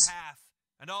problems.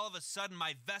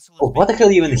 Oh, what the hell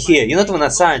are you even here? You're not even a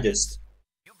scientist.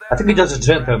 I think you're just a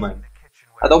gentleman.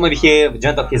 I thought maybe he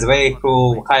gentled his way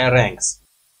through higher ranks.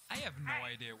 I have no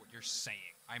idea what you're saying.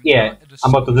 I'm Yeah, not a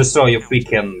I'm about to destroy your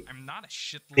disposable freaking I'm not a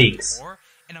shitload things. whore,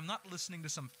 and I'm not listening to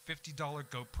some $50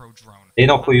 GoPro drone. They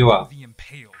know who you are. The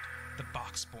Impaled, the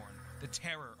Boxborn, the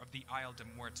Terror of the Isle de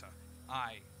Muerta.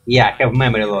 Yeah, I have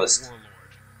memory loss. Warlord.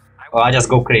 Oh, I just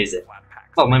go crazy.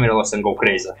 Well, memory loss and go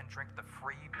crazy.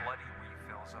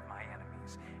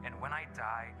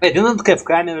 Wait, you don't have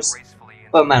cameras?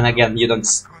 Well, man, again, you don't...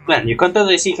 Man, you can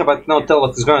totally see him, but not tell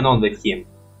what is going on with him.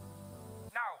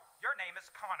 No, your name is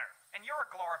Connor, and you're a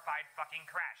glorified fucking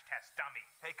crash test dummy.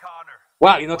 Hey, Connor.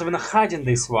 Wow, you're not even hiding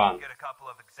this one. Get a couple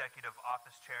of executive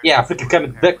office chairs. Yeah, freaking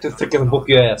coming back to freaking book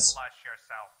your ass. Flush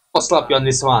yourself. I'll slap you on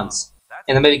this once.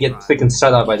 And then maybe get freaking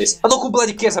shut up by this. I don't know who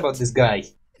bloody cares about this guy.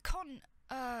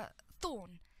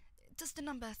 Thorn, does the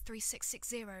number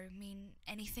 3660 mean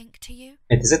anything to you?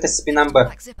 Wait, is it a SCP number?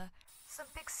 Black zipper. Some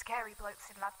big scary blokes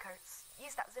in lab coats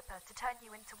use that zipper to turn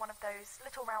you into one of those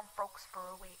little round frogs for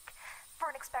a week. For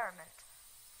an experiment.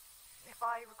 If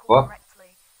I recall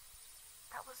correctly,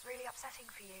 that was really upsetting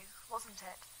for you, wasn't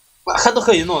it? How the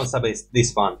hell you know about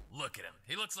this one? Look at him.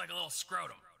 He looks like a little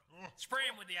scrotum. Spray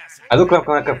him with the acid. I look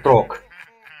like a frog.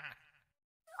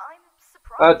 I'm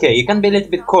surprised. Okay, you can be a little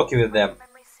bit cocky with them.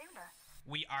 Memory sooner.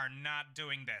 We are not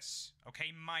doing this.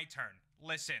 Okay, my turn.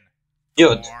 Listen.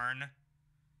 Dude. Thorn.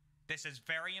 This is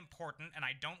very important, and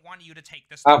I don't want you to take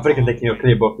this. I'm freaking taking your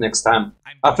clipboard next time.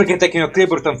 I'm freaking taking your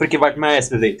clipboard and freaking wipe my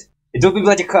ass with it. It will be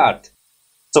bloody hard.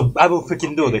 So I will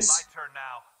freaking do this. My turn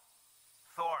now.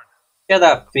 Thorn. Shut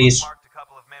up, fish. Marked a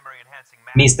couple of memory enhancing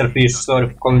Mr. Fish, sorry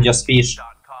for calling just fish.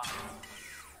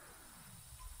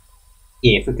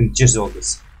 Yeah, freaking jizzle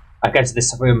this. I catch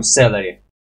this from salary.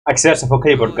 Exception for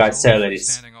clipboard guys'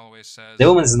 salaries. The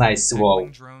woman is nice,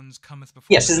 whoa.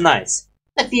 Yeah, she's nice.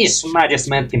 The fish, I just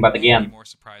met him, but again.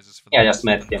 Yeah, I just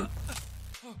met him.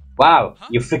 Wow,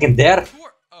 you freaking there?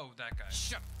 Oh, that guy.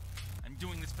 Shut up. I'm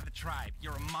doing this for the tribe.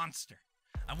 You're a monster.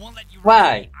 I won't let you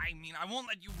Why? I won't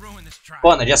let you ruin this tribe.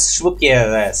 Connor, just swoop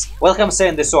your ass. Welcome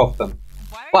saying this often.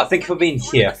 Well, thank you for being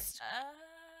here.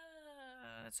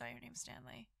 That's not your name,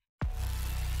 Stanley.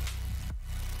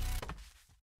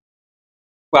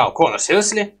 Wow, Connor,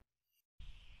 seriously?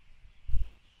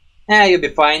 Yeah, you'll be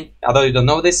fine. Although you don't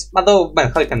know this. Although,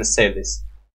 man, how can I save this?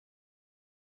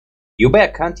 You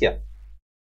back, can't you?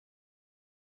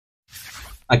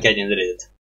 Okay, I didn't read it.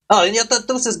 Oh, and your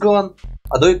tattoos is gone.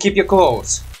 Although you keep your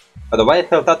clothes. Although why the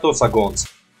hell tattoos are gone?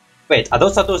 Wait, are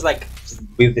those tattoos like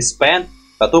with this pen?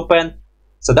 Tattoo pen?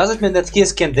 So does it mean that his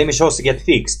skin damage also get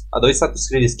fixed? Although it's not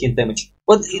really skin damage.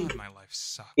 But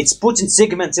it's putting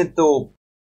segments into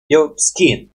your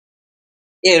skin.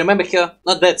 Yeah, remember here?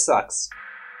 Not that sucks.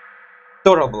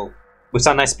 Tolerable. With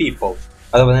some nice people.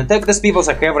 Although when I attack these people,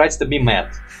 I have rights to be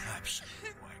mad.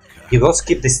 You will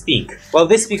skip this thing. Well,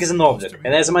 this thing is an object,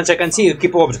 and as much as I can see, you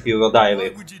keep object you will die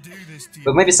with.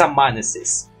 But maybe some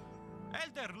minuses.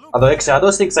 Although actually, are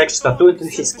those things actually tattooed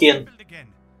into his skin?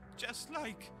 Just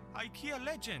like IKEA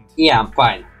legend. Yeah, I'm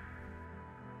fine.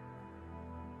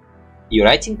 You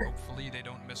writing? Hopefully they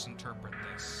don't misinterpret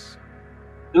this.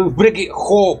 Briggy,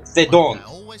 hope they don't.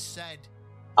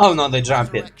 Oh no, they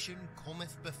jump in.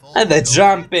 And they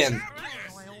jump in.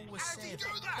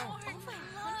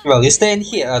 Well, you stay in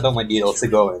here. I don't want DLC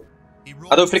going.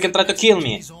 I don't freaking try to kill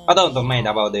me. I don't be mad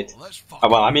about it.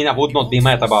 Well, I mean, I would not be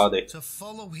mad about it.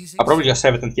 I probably just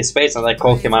have it in his face and I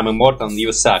call him I'm immortal and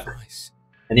you suck.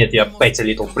 And yet you're a petty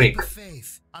little prick.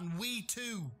 And we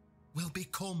too will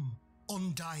become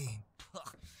undying.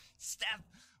 Steph,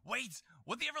 wait!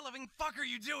 What the ever-loving fuck are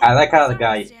you doing? I like other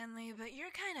guy. Stanley, but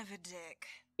you're kind of a dick.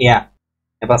 Yeah.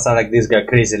 And plus I like this guy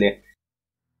crazily.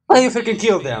 Why you freaking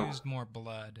kill them? Used more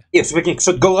blood. If freaking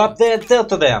should go up there and tell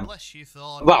to them.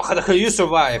 Wow, how the hell you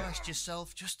survive?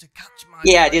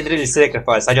 Yeah, I didn't really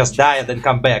sacrifice. I just die and then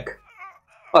come back.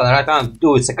 Well, right now I'm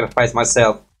doing sacrifice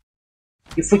myself.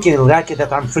 You freaking lucky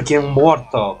that I'm freaking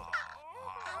immortal.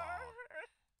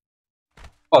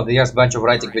 Oh, there's a bunch of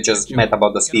writing which is mad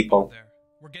about those people.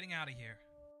 We're getting out of here.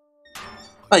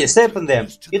 Oh, you saving them.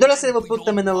 You don't say we'll put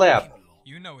them in a lab.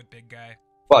 You know it, big guy.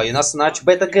 Wow, you're not such a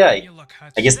better guy.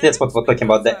 I guess that's what we're talking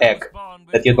about, the egg.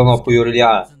 That you don't know who you really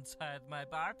are.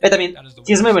 But I mean,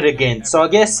 his memory gained, so I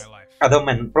guess... Although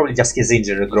man, probably just his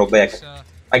injury grow back.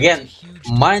 Again,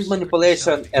 mind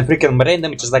manipulation and freaking brain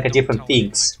damage is like a different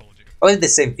things. Only the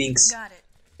same things.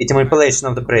 It's a manipulation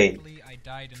of the brain. I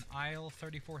died in aisle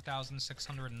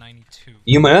 34,692.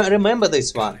 You may remember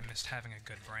this one. I missed having a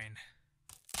good brain.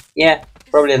 Yeah,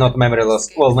 probably not memory loss.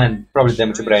 Well man, probably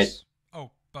damage brain.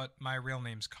 Oh, but my real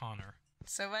name's Connor.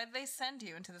 So why'd they send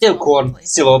you into this Still awful corn,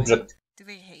 place still anyway? object. Do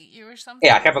they hate you or something?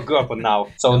 Yeah, I have a girlfriend now,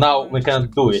 so now we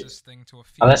cannot do it.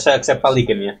 Unless I accept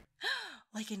polygamy.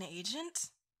 Like an agent?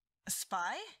 A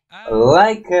spy?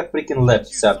 Like a freaking lab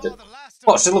subject.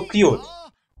 Oh, she look cute.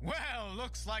 Well,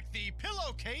 looks like the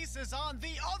pillowcase is on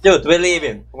the other. Dude, we're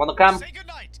leaving. Wanna come? Say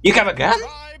goodnight. You have a gun?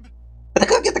 Tribe. But I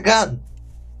can't get a gun.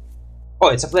 Oh,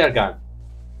 it's a flare gun.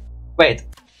 Wait.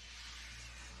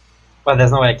 Well,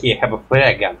 there's no way I can have a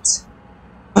flare guns.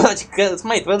 But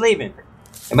mate, we're leaving.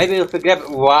 Maybe if we grab...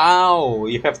 Wow,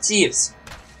 you have thieves.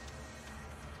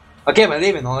 Okay, we're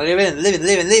leaving,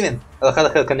 leaving. How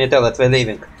the hell can you tell that we're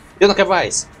leaving? You don't have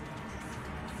eyes.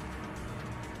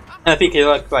 I think you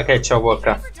look like a HR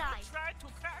worker.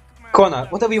 Connor,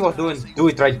 whatever you are doing, do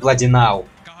it right bloody now.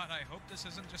 God, I hope this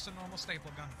isn't just a normal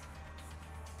staple gun.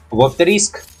 What's the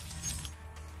risk?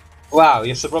 Wow,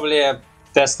 you should probably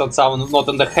test on someone not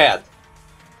on the head.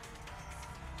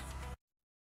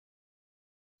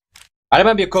 I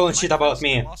remember you calling shit about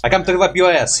me. I come to whip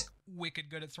your ass. Wicked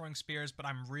good at throwing spears, but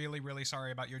I'm really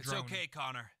sorry about your It's drone. okay,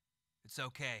 Connor. It's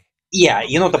okay. Yeah,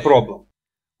 you're not a problem.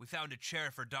 We found a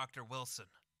chair for Dr. Wilson.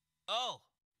 Oh,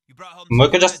 you brought home We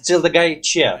could just steal the guy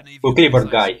chair. We'll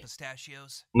keyboard guy.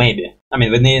 Pistachios? Maybe. I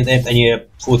mean, we need any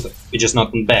food, which is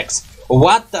not in bags.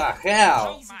 What the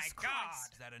hell? Oh my god!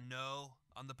 Is that a no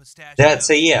on the pistachios? That's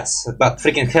a yes, but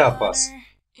freaking help us.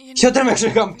 Your dream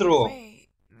actually come true.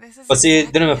 But see,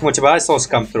 dream of multiple eyes also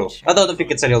come true. I don't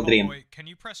think it's a real dream. Wait, can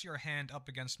you press your hand up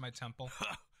against my temple?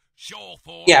 Sure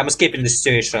for Yeah, I'm escaping the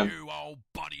situation. you, old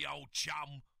buddy, old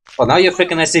chum. Well, now you're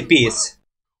freaking SCPs.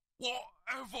 What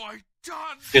have I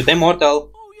done? You're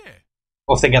immortal. Oh yeah.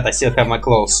 Oh, forget I still have my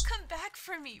clothes. You'll come back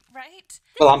for me, right?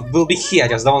 Well, I will be here,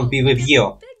 just don't be with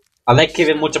you. I like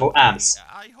having multiple arms.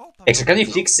 Actually, can you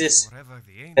fix this?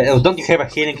 Don't you have a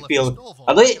healing pill?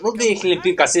 Although it would be a healing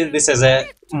pill considering this as a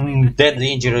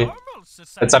deadly injury.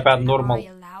 That's about normal. Are we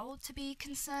allowed to be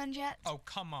concerned yet? Oh,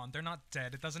 come on, they're not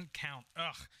dead. It doesn't count.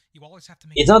 Ugh, you always have to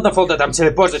make... It's not the fault that I'm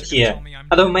teleported here.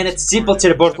 Although we made it simple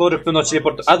teleport, Lord do not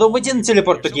teleport. Although we didn't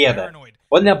teleport together.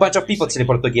 Only a bunch of people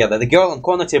teleport together. The girl and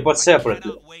Connor teleport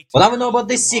separately. Well, now we know about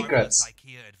these secrets.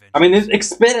 I mean, it's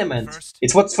experiment.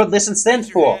 It's what lesson stands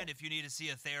for. If you need to see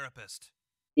a therapist.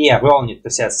 Yeah, we all need to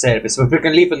see a therapist. We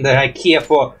can live in the IKEA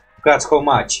for God's how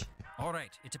much.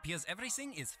 Alright, it appears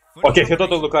everything is Okay, he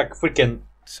totally look like freaking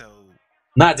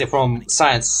Nadia from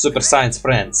Science, Super Science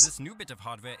Friends. This new bit of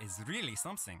hardware is really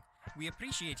something. We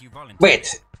appreciate you volunteering.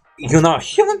 Wait, you know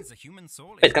human? The human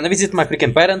soul Wait, can I visit my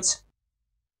freaking parents?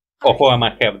 Or who am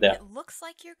I have there? It looks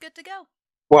like you're good to go.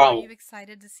 Wow, Are you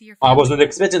excited to see your I family? wasn't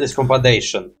expecting this from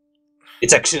Foundation.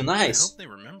 It's actually nice. I hope they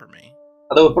remember me.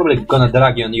 Although we're probably gonna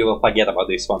drag you and you will forget about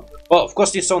this one. Well, of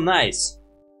course you're so nice.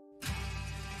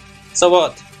 So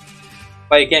what?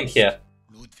 Why you came here?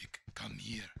 Ludwig, come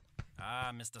here.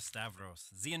 Ah, Mr. Stavros,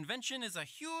 the invention is a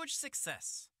huge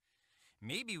success.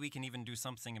 Maybe we can even do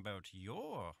something about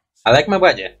your... I like my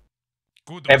body.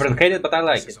 Good Everyone hates it, but I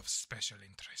like This is it. of special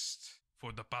interest.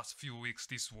 For the past few weeks,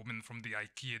 this woman from the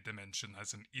IKEA dimension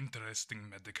has an interesting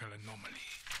medical anomaly.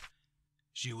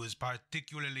 She was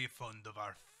particularly fond of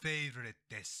our favorite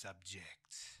test subject.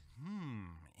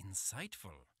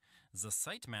 Insightful. The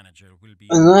site manager will be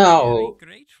No.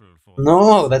 very grateful for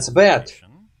No, this that's bad.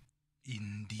 information.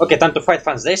 Indeed. Okay, time to fight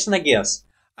Foundation, I guess.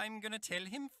 I'm gonna tell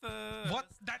him first. What?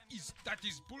 That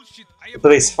is bullshit. I have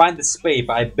Please find this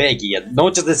paper, I beg you.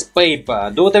 Notice this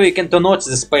paper. Do whatever you can to notice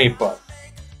this paper.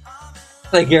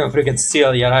 Like you freaking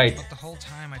steal, you're right. But the whole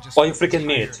time I just Oh, you felt freaking tired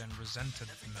made. and resented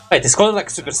from them. Wait, it's called like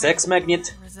Super Sex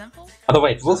Magnet? Resentful? Oh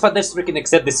wait, will Foundation freaking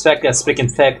accept this fact as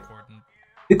freaking fact? Important.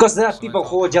 Because there are So I people thought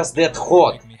who are that just that would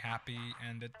hot. make me happy,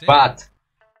 and it did, But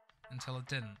until it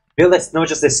didn't. will let's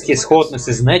notice that his hotness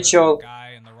is natural,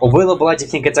 or will a bloody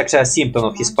think it's actually a symptom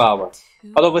of his power?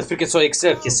 Although with freaking so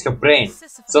except he's her brain.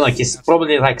 So no, he's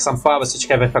probably like some powers which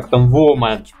have effect on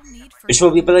woman. Which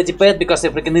will be bloody bad because they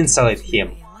freaking insulate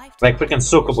him. Like freaking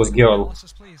succubus girl.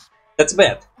 That's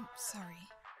bad. Sorry.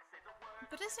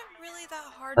 But is it really that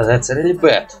hard That's to really believe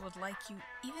that bad. people would like you,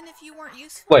 even if you weren't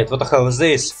useful? Wait, what the hell is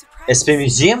this? SP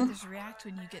Museum?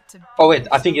 Oh wait,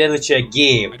 I think it's actually a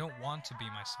game. I don't want to be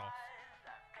myself.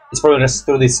 It's probably just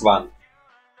through this one.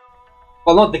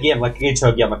 Well, not the game, like a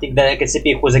virtual game. I think the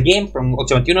SCP who's a game from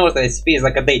Ultimate Universe, the SCP is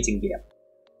like a dating game.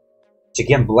 Which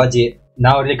again, bloody...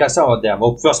 Now really concerned with them.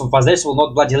 Well, first one, Foundation will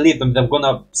not bloody leave them. They're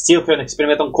gonna steal her and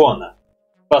experiment on Connor.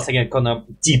 Plus again, Connor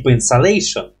deep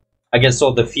insulation against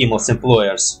all the females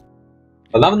employers.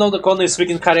 Well, now we know that Connor is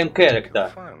freaking harem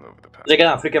character. Which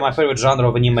again, freaking my favorite genre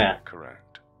of anime.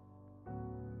 Correct.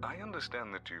 I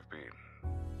understand that you've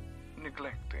been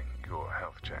neglecting your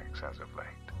health checks as of late.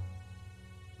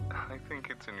 I think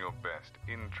it's in your best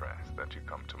interest that you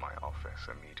come to my office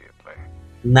immediately.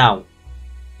 Now.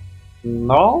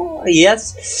 No?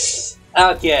 Yes?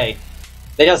 Okay.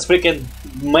 They just freaking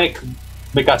make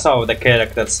us out of the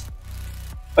characters.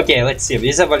 Okay, let's see.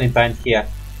 Is a Valentine here?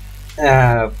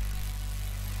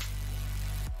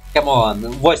 Come on,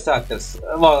 voice actors.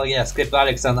 Well, yeah, script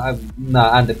Alex and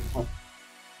and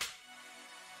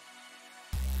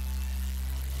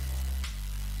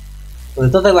the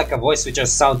total like a voice which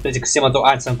just sounds pretty similar to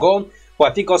Ants and Gone. who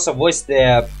I think also voiced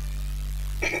the...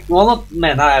 Well, not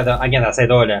man, again, I said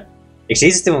earlier. Actually,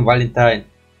 is it even Valentine?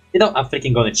 You know, I'm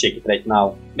freaking gonna check it right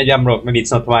now. Maybe I'm wrong, maybe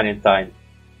it's not Valentine.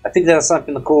 I think there's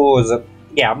something called...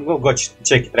 Yeah, I'm gonna go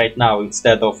check it right now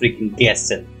instead of freaking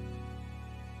guessing.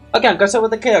 Okay, I'm concerned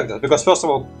with the characters, because first of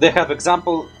all, they have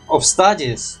example of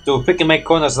studies to freaking make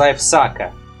Connor's life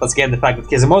sucker. Let's get the fact that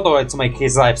he's motivated to make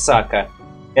his life sucker.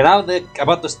 And now they're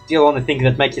about to steal only thing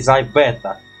that make his life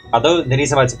better. Although the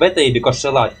reason why it's better is because she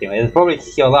loved him, and probably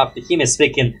her love to him is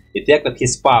freaking effect of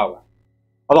his power.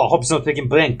 Although I hope it's not freaking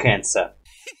brain cancer.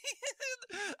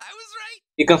 I was right.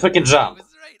 You can freaking jump. I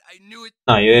was right. I knew it.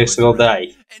 No, you actually will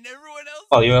die. And everyone else.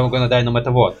 Well, you're gonna die no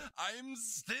matter what. I'm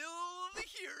still the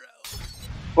hero.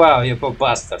 Wow, you poor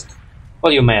bastard.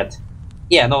 What you mad?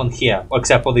 Yeah, no one here,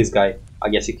 except for this guy. I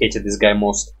guess you hated this guy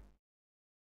most.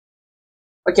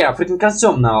 Okay, I'm freaking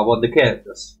concerned now about the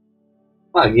characters.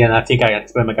 Well, again, I think I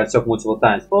explained my concern multiple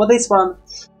times. For this one,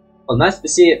 well, nice to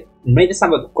see maybe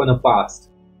somewhat kind of past.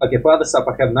 Okay, for other stuff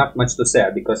I have not much to say,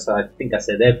 because I think I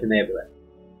said everything everywhere.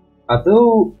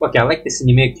 Although, okay, I like this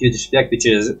anime huge effect, which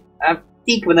is, I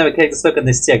think whenever characters look at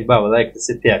this tech bar, I like this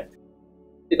effect.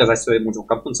 Because I saw it multiple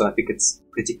cartoons and I think it's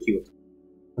pretty cute.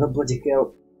 But bloody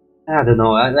hell, I don't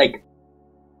know, I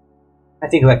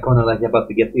think like Connor like about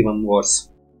to get even worse.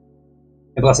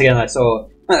 And plus again,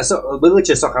 we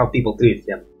literally saw how people treat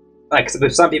him. Like,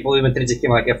 some people even treated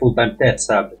him like a full-time test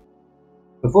subject.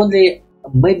 If only,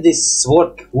 maybe this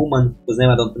sword woman, whose name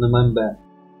I don't remember,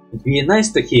 would be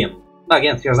nice to him.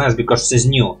 Again, she's nice because she's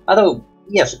new. Although,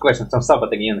 yeah, she questions some stuff,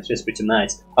 but again, she's pretty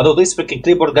nice. Although this freaking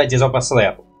clipboard guy is upper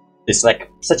level. It's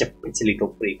like, such a pretty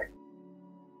little freak.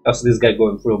 Also, this guy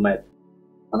going through mad.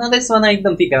 Well, on this one, I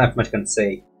don't think I have much can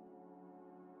say.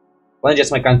 Well,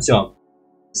 just my concern.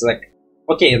 It's like,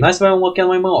 okay, nice way I'm working on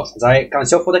my emotions. I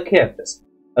concern for the characters.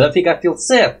 I don't think I feel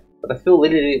sad, but I feel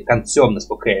really concerned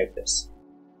for characters.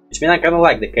 Which means I kinda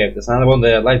like the characters, and I don't want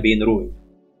their life being ruined.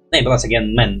 And plus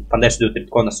again, man, Foundation do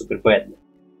treat Connor super badly.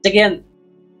 But again,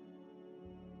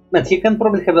 man, he can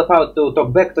probably have the power to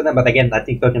talk back to them, but again, I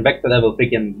think talking back to them will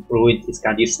freaking ruin his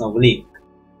condition of leaving.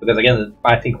 Because again,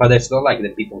 I think Foundation don't like the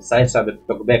people inside, so I would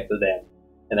talk back to them.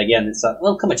 And again, it's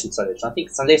well, how much installation? I think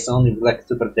installation only like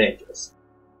super dangerous.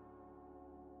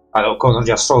 Although Connor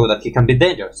just showed that he can be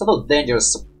dangerous. Although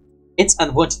dangerous, it's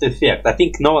unwanted effect. I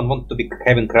think no one wants to be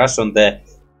having crush on the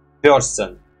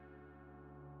person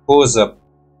who's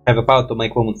have a power to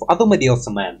make women. Although maybe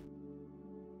also man.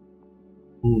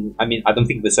 I mean, I don't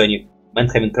think we saw any men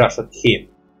having crush on him.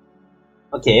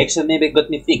 Okay, actually maybe it got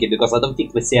me thinking, because I don't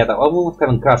think we see other women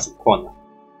having crush on Connor.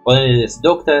 Only this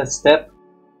Doctor, Step,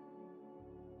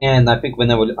 and I think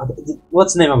whenever...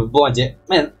 What's the name of the blondie?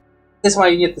 Man, that's why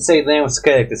you need to say the names of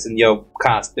characters in your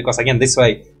cast, because again, this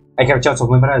way I have a chance of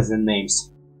memorizing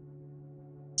names.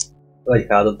 Like,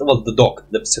 well, the doc,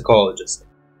 the psychologist.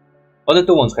 Only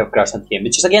two ones have crush on him,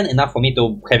 which is again enough for me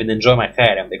to have enjoy my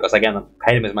harem, because again,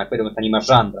 harem is my favorite anime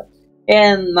genre.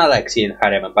 And I like seeing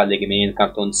harem and polygamy in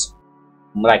cartoons.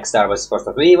 Like Star Wars Force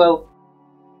of Evil.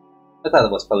 But that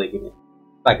was polygamy.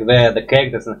 Like the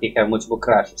characters and he have multiple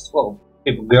crushes. Well,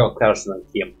 people girl crushes on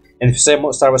him. And if you say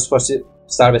Star Wars Force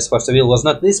of Evil was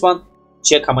not this one,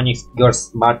 check how many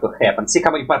girls Marvel have and see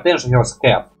how many potential girls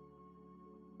have.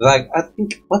 Like, I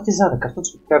think, what is other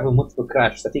cartoons would have multiple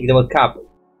crushes? I think there were a couple.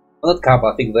 Well, not couple,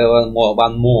 I think there were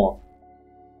one more.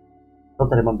 I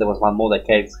don't remember there was one more that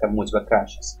characters have multiple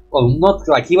crushes. Well, not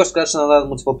like he was crushing on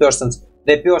multiple persons,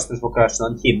 the persons were crushing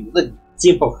on him. The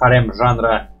type of harem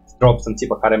genre drops and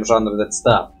type of harem genre that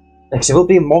stuff. Actually, will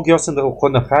be more girls in the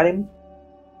Honor harem?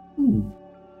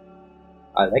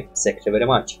 I like this actually very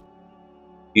much.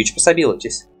 Huge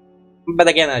possibilities. But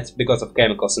again, it's because of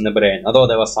chemicals in the brain, although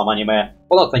there was some anime,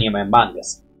 well not anime,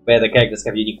 mangas, where the characters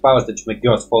have unique powers that make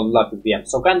girls fall in love with them.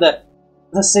 So kinda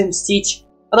the same Stitch.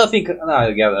 I don't think, no,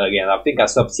 again, I think I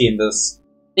stopped seeing those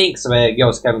things where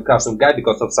girls have a crush on guy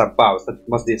because of some powers, that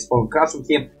must be fall crush on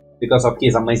him because of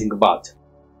his amazing butt.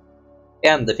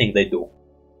 And the thing they do.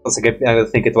 Also, I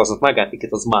think it wasn't manga, I think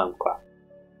it was manhwa.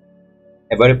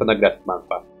 A very pornographic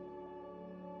manhwa.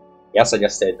 Yes, I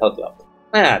just said it out loud.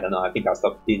 I don't know, I think I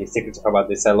stopped reading secrets about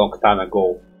this a long time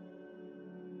ago.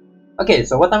 Okay,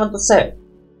 so what I want to say?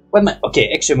 Wait a minute, okay,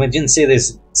 actually we didn't see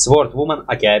this sword woman,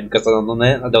 okay, because I don't know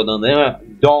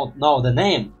the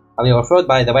name. I will refer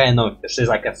by the way I know it. She's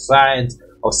like a science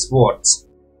of swords.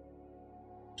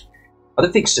 I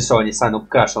don't think she saw any sign of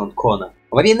crush on Connor.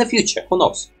 Maybe in the future, who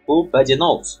knows? Who bloody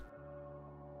knows?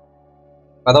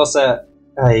 But also,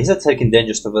 is it freaking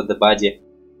dangerous to the body?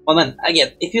 Well man,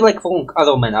 again, if you like following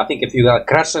other men, I think if you are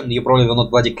crushing, you probably will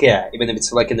not bloody care, even if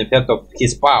it's like an effect of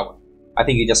his power. I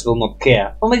think you just will not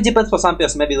care. Well, maybe it depends for some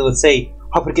person. Maybe they would say,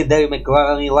 how freaking dare you make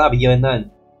me love you, and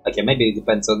then... Okay, maybe it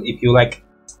depends on if you, like,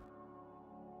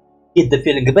 hit the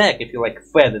feeling back, if you, like,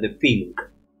 fed the feeling.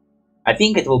 I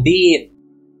think it will be...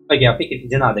 Okay, I think if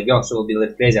it's another girl, she will be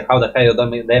like crazy. How the hell you don't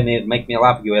make me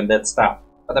love you and that stuff.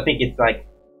 But I think it's like...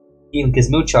 Feeling is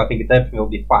mutual, I think it definitely will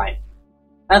be fine.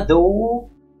 Although...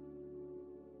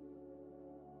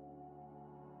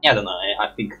 I don't know,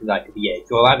 I think, like, yeah, if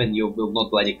you love him, you will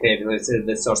not bloody crave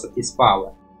the source of his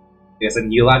power. Because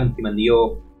you love him and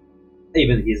you...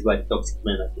 Even his, like, toxic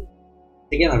humanity.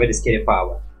 Again, a very scary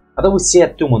power. Although we see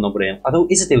a tumor on brain, although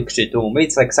is it actually a tumor? Maybe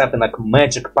it's like something like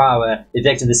magic power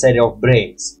detecting this area of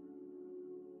brains.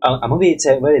 Maybe it's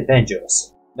very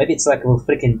dangerous. Maybe it's like it will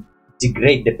freaking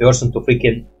degrade the person to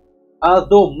freaking...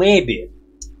 Although maybe,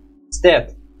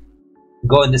 instead,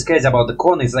 going this crazy about the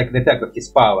corner is like the effect of his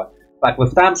power. Like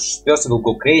with time, person will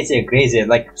go crazy and crazy and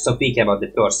like stop thinking about the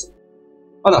person.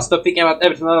 Oh no, stop thinking about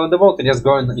everything around the world and just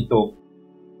going into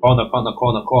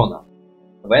corner.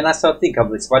 When I start thinking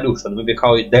of this evolution, maybe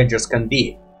how dangerous can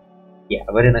be. Yeah,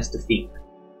 very nice to think.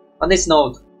 On this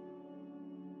note,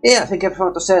 yeah, I think everything I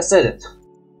want to say I said it.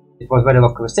 It was a very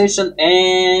long conversation,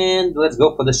 and let's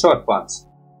go for the short ones.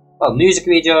 Well, music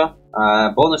video,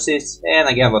 bonuses, and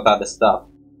again what other stuff.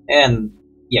 And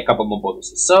yeah, a couple more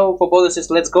bonuses. So for bonuses,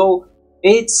 let's go.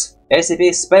 It's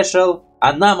S1Ep special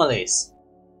Anomalies.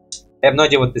 I have no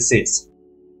idea what this is.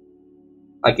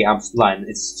 Okay, I'm blind.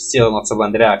 It's still not so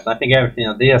blind reaction. I think everything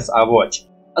of this I watch.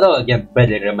 Although again,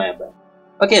 barely remember.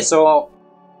 Okay, so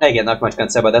again, not much can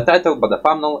say about the title, but the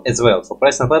thumbnail as well. So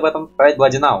press the play button right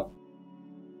bloody now.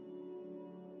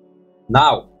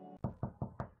 Now.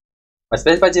 My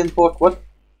space button didn't work. What?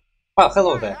 Oh,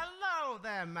 hello there. Hello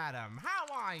there, madam. How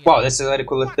are you? Wow, this is a very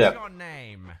cool effect. What's your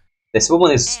name? This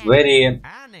woman is very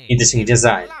interesting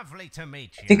design. Lovely to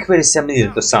meet you. I think very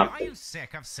similar to something. Are you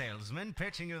sick of salesmen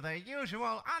pitching you their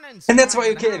usual And that's why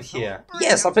you came here.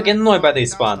 Yes, I'm freaking annoyed by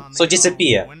this one. So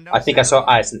disappear. I think I saw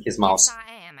ice in his mouth.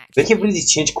 Will he really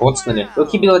change constantly? Will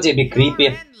he be already be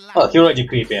creepy? Oh, he already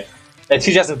creepy. And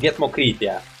he doesn't get more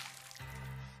creepier.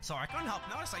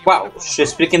 Wow,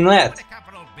 she's freaking mad.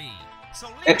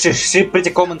 Actually, she's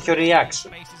pretty common in her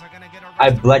reaction. I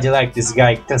bloody like this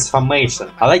guy transformation.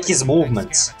 I like his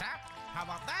movements.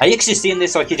 I actually seen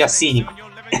this or he just seen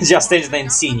it. Just standing there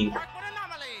and seeing.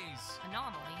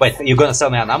 Wait, you gonna sell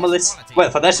me Anomalies?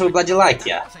 Well, for that she will bloody like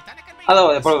ya.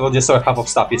 Although I probably will destroy half of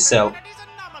stuff you sell.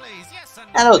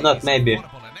 I know not maybe.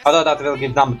 Although that will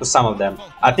give number to some of them.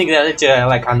 I think that literally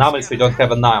like Anomalies we don't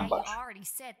have a number.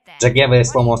 Just gave a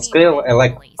slow-mo scale and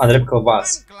like unreplicable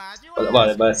was.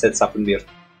 But I said something weird.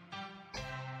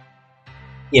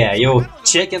 Yeah, you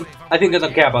checking? I think I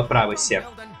don't care about privacy.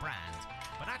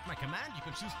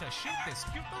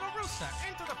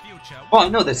 Oh, I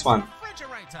know this one.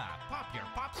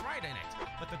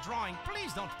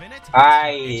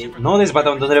 I know this, but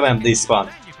I don't remember this one.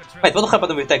 Wait, what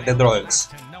happened if we take the drawings?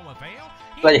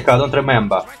 Bloody hell, I don't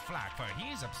remember.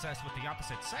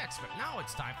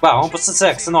 Wow, opposite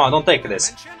sex. No, I don't take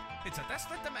this.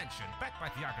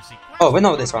 Oh, we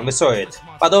know this one, we saw it.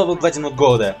 But I will bloody not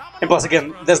go there. And plus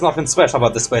again, there's nothing special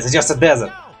about this place, it's just a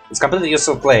desert. It's a completely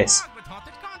useful place.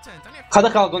 How the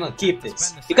hell am I gonna keep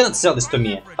this? You cannot sell this to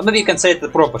me. Or maybe you can sell it to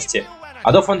the property.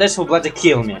 Although Foundation will bloody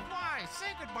kill me.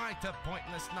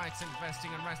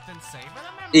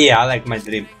 Yeah, I like my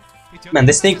dream. Man,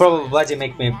 this thing probably bloody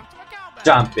make me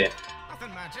jumpy.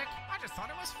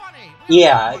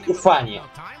 Yeah, it's funny.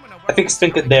 I think it's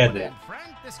thinking deadly.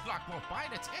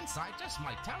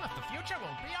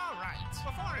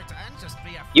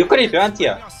 You creepy, aren't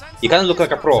you? You kinda look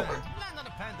like a frog.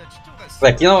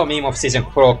 Like, you know a meme of seizing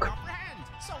frog?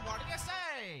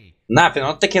 Nothing, I'm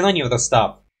not taking any of the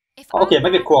stuff. Okay,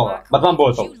 maybe cola, but one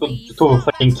bottle. Two will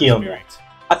fucking kill me.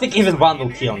 I think even one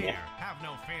will kill me.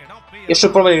 You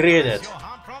should probably read it.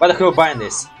 Why the hell buying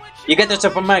this? You get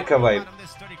yourself a microwave.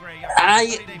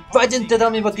 Why didn't you tell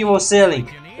me what you were selling?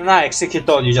 Nah, actually he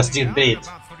told you, just didn't read.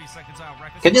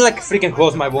 Can you like freaking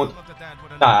close my wound?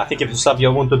 Nah, I think if you sub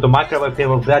your wound to the microwave, it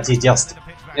will bloody just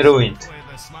ruined.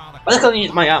 What the hell you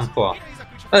need my arm for?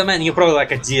 Oh man, you're probably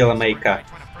like a deal maker.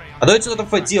 Although it's sort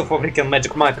of a deal for freaking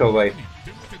magic microwave.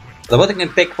 So what I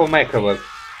can take for microwave?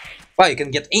 Wow, you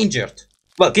can get injured.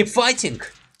 Well, keep fighting!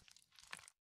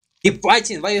 Keep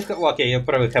fighting! Why you okay, you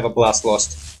probably have a blast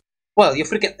lost. Well, you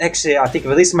freaking... Actually, I think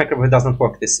this microwave doesn't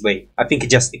work this way. I think it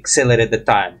just accelerated the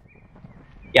time.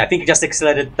 Yeah, I think it just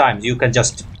accelerated the time. You can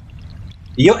just...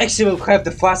 You actually will have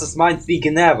the fastest mind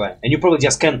freaking ever. And you probably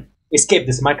just can escape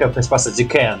this microwave as fast as you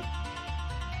can.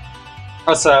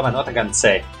 Also, man, what I can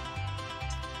say?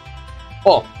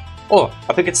 Oh,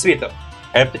 I think it's sweeter.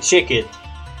 I have to check it.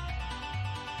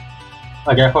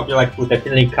 Okay, I hope you like put a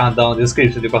link down in the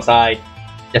description because I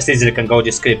just easily can go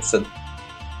description.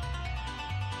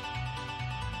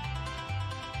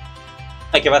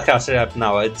 Okay, what has up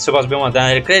now? It's supposed to be one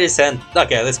than credits and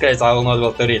okay, these credits I will not be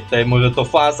able to read. They move too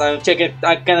fast. I'm checking.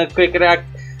 I cannot quick react.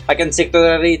 I can sing to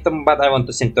the rhythm, but I want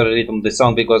to sing to the rhythm of the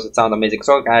song because it sounds amazing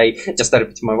song. I just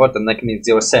repeat my word and that makes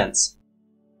zero sense.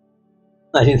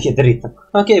 I didn't hit the rhythm.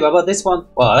 Okay, but about this one?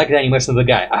 Well, I like the animation of the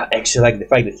guy. I actually like the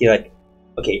fact that he like...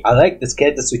 Okay, I like the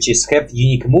characters which is have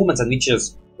unique movements and which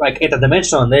is like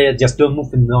interdimensional and they just don't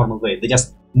move in the normal way. They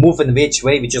just move in which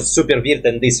way which is super weird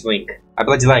than this thing. I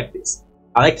bloody like this.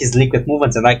 I like his liquid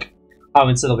movements and like how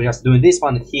instead of just doing this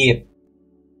one, he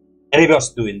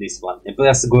reversed doing this one and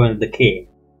plus going the K.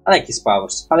 I like his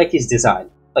powers. I like his design.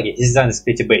 Okay, his design is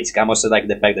pretty basic. I also like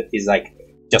the fact that he's like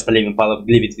just a living part of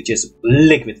liquid which is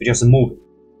liquid, which is moving.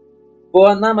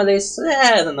 For Anomalies,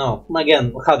 I don't know.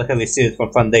 Again, how the hell is it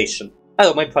for Foundation? I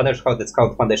don't know, maybe Foundation, how that's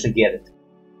called Foundation get it.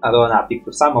 I don't know, I pick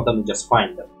some of them and just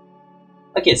find them.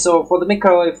 Okay, so for the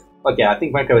microwave, okay, I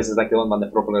think microwave is like the one I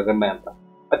properly remember.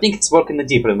 I think it's working in a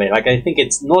different way. Like, I think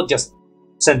it's not just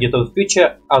send you to the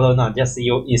future, although not just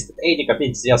your instant aging, I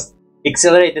think it's just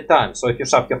accelerate the time. So if you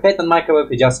shove your head in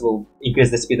microwave, you just will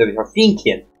increase the speed of your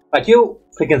thinking. Like, you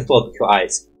freaking float with your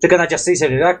eyes. So you cannot just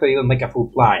easily react or even make a full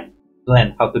plan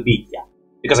how to beat ya.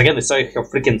 Because again, we saw her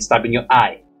freaking stab in your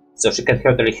eye. So she can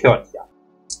really hurt ya.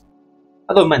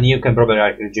 Although man, you can probably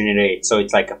regenerate, so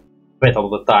it's like a battle all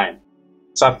the time.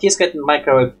 So if he's getting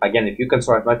microwave, again, if you can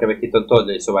survive microwave, he can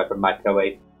totally survive a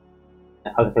microwave.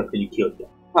 And how the hell can you kill him?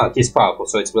 Well, he's powerful,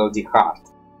 so it's really hard.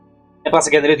 And plus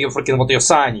again, read you freaking what you're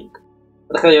signing.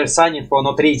 What the hell you're signing for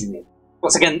not reading it?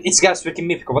 Plus again, it's guy's freaking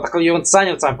mythical, what the hell you want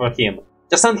signing time for him?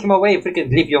 Just send him away and freaking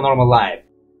live your normal life.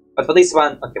 But for this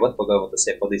one, okay, what would I want to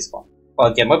say for this one? Well,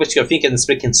 again, maybe your thinking is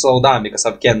freaking slow down because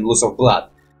of again loss of blood.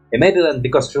 And maybe then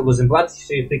because she's losing blood,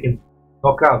 she freaking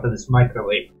knock out in this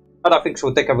microwave. But I think she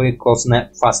will take a very close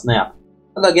fast nap.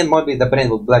 And again, maybe the brain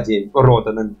will bloody rot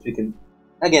and then freaking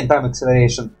again time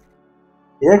acceleration.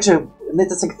 It's actually an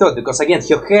interesting thought because again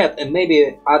her head and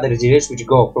maybe other radiation which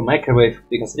go from microwave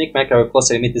because I think microwave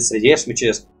closely emit this radiation which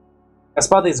is as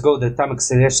bodies go the time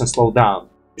acceleration slow down.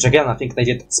 Which again I think they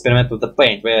did experiment with the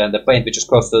paint where the paint which is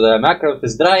close to the microwave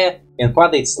is drier and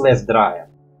body it's less drier.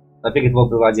 I think it will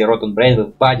be like a rotten brain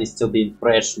with body still being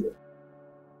fresh.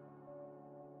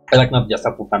 Like not just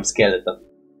a full-time skeleton.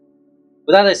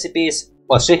 With other recipes,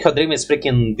 well, her dream is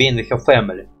freaking being with her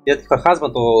family. With her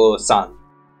husband or son.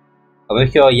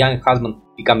 With her young husband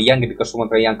become younger because she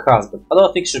wants a young husband. Although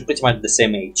I think she's pretty much the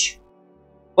same age.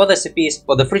 For the recipes,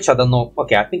 for the fridge I don't know.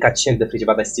 Okay, I think I checked the fridge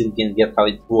but I still didn't get how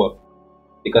it worked.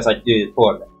 Because I did it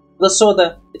for them. The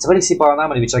soda, it's a very simple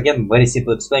anomaly which again very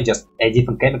simple to explain, just a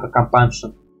different chemical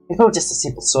composition. It's not just a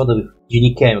simple soda with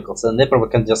unique chemicals and they probably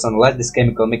can just analyze this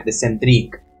chemical and make the same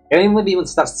drink. And maybe even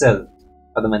start selling.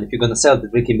 I don't know, if you're gonna sell the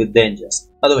drink can be dangerous.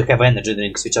 Although we have energy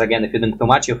drinks, which again if you drink too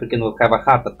much you freaking will have a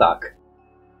heart attack.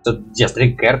 So just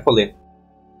drink carefully.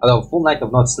 Although full night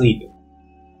of not sleeping.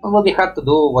 It will be hard to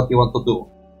do what you want to do.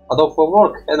 Although for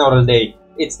work and all day,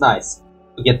 it's nice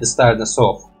to get this tiredness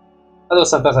off. Although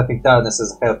sometimes I think tiredness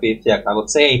is a healthy effect. I would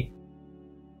say,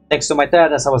 thanks to my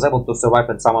tiredness I was able to survive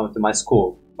and summon to my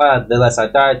school. But the less I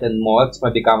tired and more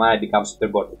expert I become super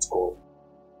bored at school.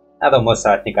 Although most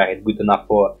I think I had good enough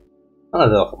for I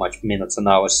don't know how much minutes and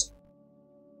hours.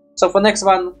 So for next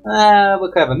one, we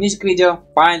have a music video,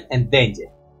 Fine and Dandy.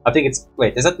 I think it's,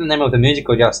 wait, is that the name of the music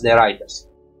or just the writers?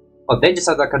 Oh, Dandy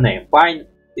sounds like a name, Fine,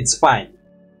 it's fine.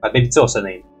 But maybe it's also a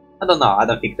name. I don't know, I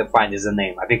don't think the Fine is a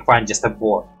name, I think Fine is just a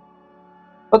word.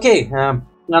 Okay,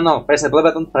 no, press the play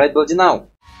button right bloody now.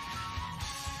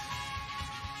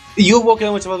 You working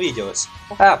on multiple videos.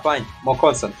 Ah, fine, more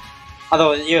constant.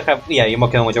 Although you have, yeah, you're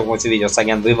working on multiple videos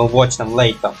again, we will watch them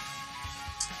later.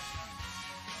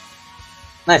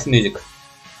 Nice music.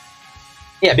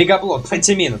 Yeah, big upload,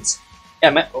 20 minutes.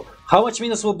 Yeah, how much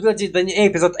minutes will bloody the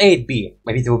episode 8 be?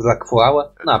 Maybe it will be like 4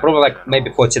 hours? No, probably like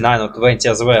maybe 49 or 20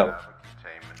 as well.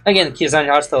 Again, his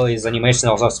art style is animation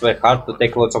also very hard to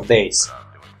take lots of days.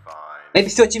 Maybe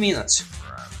 30 minutes.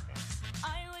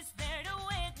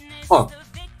 Oh,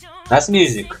 nice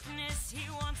music.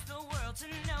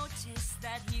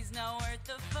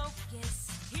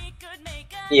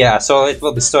 Yeah, so it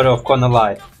will be story of Connor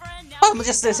life. I'm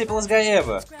just the simplest guy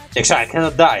ever. Actually, I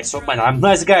cannot die, so man, I'm a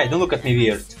nice guy, don't look at me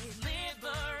weird.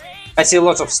 I see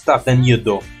lots of stuff than you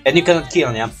do, and you cannot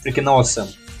kill me, I'm freaking awesome.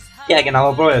 Yeah, again,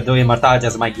 I'll probably do immortality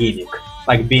as my gimmick.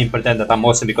 Like being pretend that I'm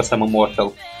awesome because I'm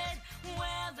immortal.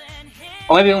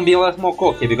 Or maybe I'll be a lot more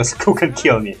cocky because who can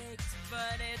kill me.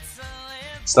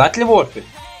 Slightly worth it.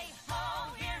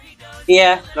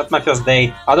 Yeah, not my first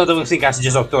day. I don't even think I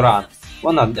deserve to run.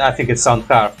 Well, no, I think it sounds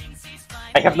hard.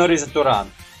 I have no reason to run.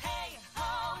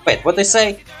 Wait, what they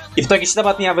say? If talking shit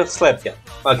about me, I will slap you.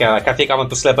 Okay, like, I think I want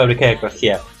to slap every character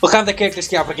here. We'll have the characters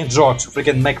here freaking George, who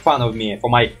freaking make fun of me for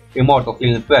my immortal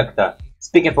healing factor.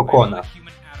 Speaking for Connor.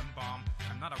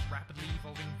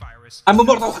 I'm a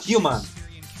mortal human!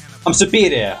 I'm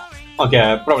superior!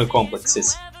 Okay, probably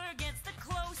complexes.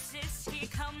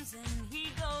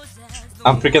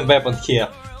 I'm freaking weapon here.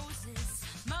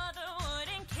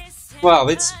 Wow,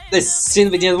 it's this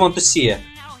scene we didn't want to see.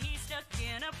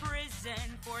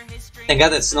 Thank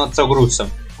God it's not so gruesome.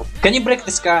 Can you break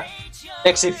this car?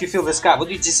 Actually, if you feel this car,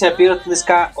 would you disappear to this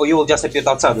car, or you will just appear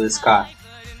outside of this car?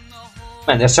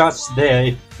 Man, there's chance there,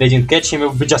 if they didn't catch him, it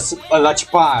would be just a large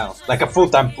pile. Like a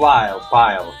full-time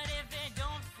pile.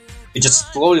 It's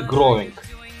just slowly growing.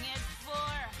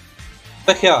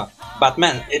 The hell? But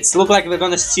man, it's look like we're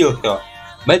gonna steal her.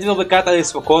 Maybe we'll be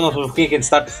catalyst for Connor so he can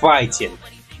start fighting.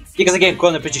 Because again,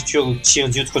 Connor pretty chill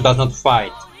dude who does not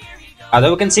fight.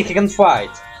 Although we can see he can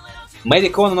fight. Maybe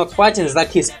Connor not fighting is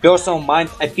like his personal mind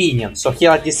opinion, so he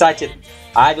like decided,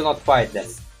 I will not fight them.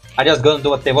 I just gonna do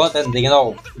what they want and, you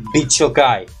know, be chill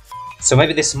guy. So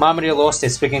maybe this memory loss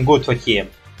is freaking good for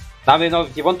him. Now we know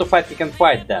if he want to fight, he can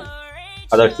fight them.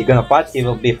 Although if he gonna fight, he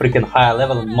will be freaking higher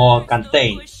level and more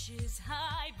contained.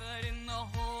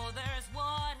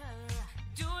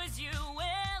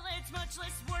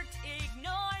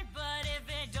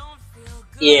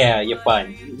 Yeah, you're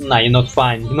fine. Nah, you're not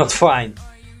fine. You're not fine.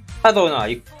 I don't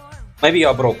know. Maybe you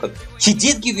are broken. He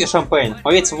did give you champagne.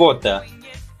 Maybe it's water.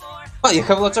 Oh, you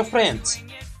have lots of friends.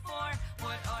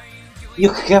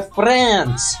 You have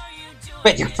friends.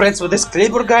 Wait, you're friends with this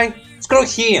Kleber guy? Screw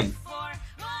him.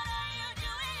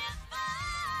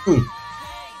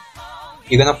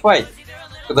 You're gonna fight.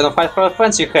 You're gonna fight for the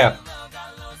friends you have.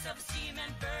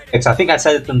 I think I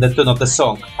said it in the tune of the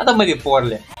song. I don't maybe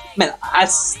poorly. Man, I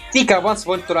think I once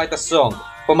wanted to write a song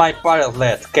for my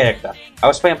pilot-led character. I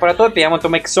was playing Paratopia, I want to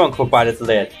make a song for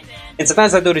pilot-led. And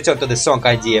sometimes I do return to the song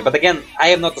idea, but again, I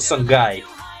am not a song guy.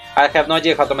 I have no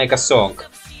idea how to make a song.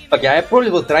 Okay, I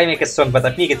probably will try make a song, but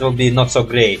I think it will be not so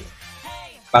great.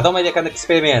 But maybe I can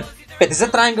experiment. Wait, is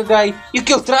that Triangle guy? You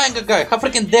killed Triangle guy! How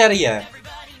freaking dare you?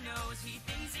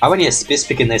 How many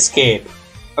SCP can escape?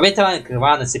 Maybe Triangle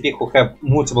one SCP who have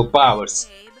multiple powers.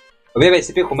 Maybe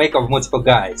SCP who make of multiple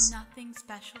guys. Nothing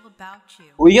special about you.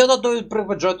 Well, you're not doing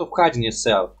the joy of hiding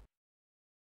yourself.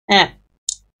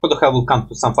 Who the hell will come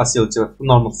to some facility with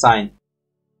normal sign?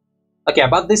 Okay,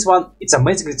 about this one, it's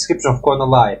amazing description of Connor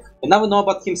life. And now we know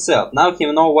about himself. Now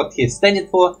we know what he's standing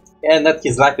for, and that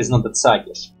his life is not that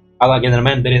sluggish. I like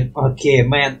remembering, okay,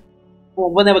 man,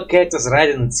 whenever characters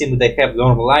write and seem they have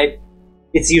normal life,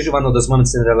 it's usually one of those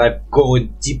moments in their life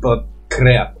going deeper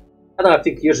crap. I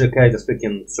think usually characters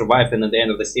freaking survive and at the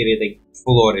end of the series they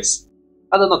flourish.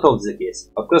 I don't know if it's the case.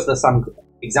 Of course, there's some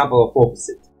example of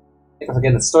opposite. Because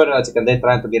again, the story logic and they're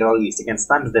trying to be realistic, and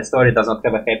sometimes the story does not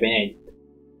have a happy ending.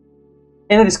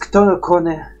 Anyways,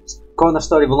 Connor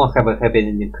story will not have a happy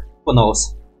ending. Who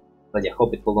knows? But I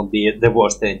hope it will not be the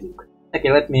worst ending.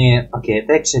 Okay, let me... Okay,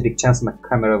 there's actually a big chance my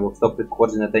camera will stop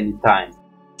recording at any time.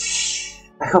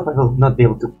 I hope I will not be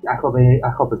able to... I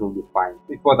hope it will be fine.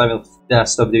 Before I will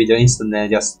just stop the video instantly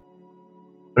and just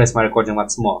press my recording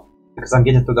once more. Because I'm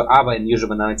getting to the hour and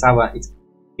usually when it's hour, it's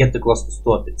get too close to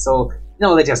stop it. So, you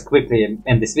know, let's just quickly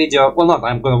end this video. Well, not,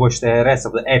 I'm gonna watch the rest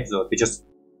of the episode, which is...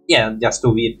 Yeah, just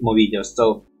 2 more videos.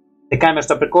 So, the camera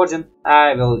stop recording,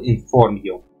 I will inform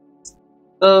you.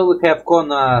 So, we have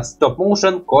Connor stop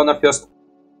motion, Connor first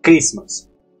Christmas.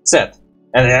 Set.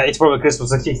 And it's probably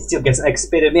Christmas and he still gets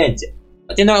experimented.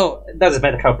 But you know, it doesn't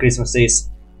matter how Christmas is.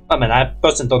 I mean, I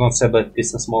personally don't celebrate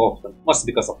Christmas more often.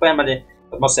 Mostly because of family,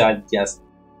 but mostly I just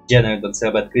generally don't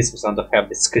celebrate Christmas and don't have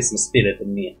this Christmas spirit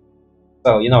in me.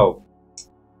 So, you know.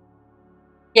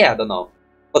 Yeah, I don't know.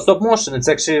 But stop motion, it's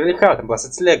actually really hard, and plus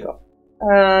it's Lego.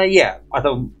 Yeah, I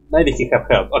don't, maybe he have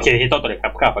help. Okay, he totally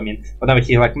have help. I mean, whenever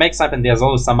he like makes something, there's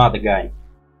always some other guy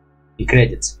in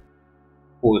credits.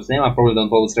 Whose name I probably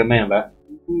don't always remember.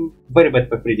 Very bad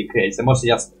for reading credits. I mostly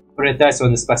just prioritize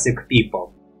on specific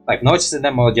people. Like noticing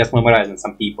them or just memorizing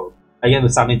some people. Again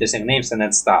with some interesting names and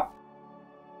then stuff.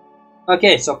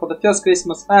 Okay, so for the first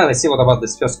Christmas, let's see what about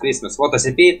this first Christmas. What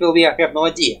SCP it will be, I have no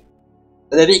idea.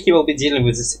 The week he will be dealing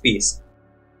with SCPs.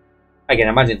 Again,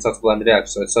 imagine it's not planned reaction,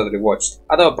 so it's totally watched.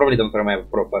 Although I probably don't remember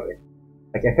properly.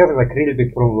 Like, I have like really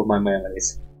big problem with my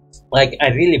memories. Like, I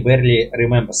really barely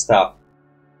remember stuff.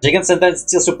 Which again, sometimes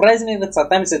still surprise me, but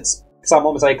sometimes it's some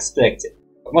moments I expected.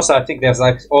 But mostly I think there's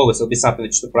like always will be something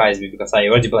which surprises me, because I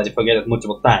already bloody forget it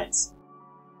multiple times.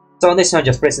 So this one,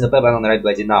 just pressing the play button right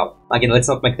bloody now. Again, let's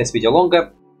not make this video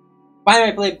longer.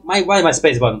 Why my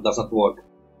space button does not work?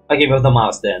 I give you the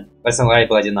mouse then. Pressing right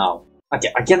bloody now.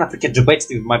 Okay, again I freaking debated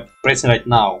with my pressing right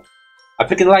now. I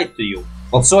freaking lied to you.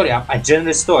 Well, sorry, I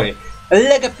generally sorry. A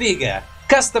Lego figure,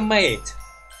 custom made.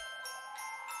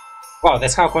 Wow,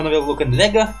 that's how Connor will look in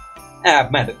Lego.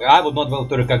 Man, I would not be able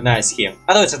to recognize him.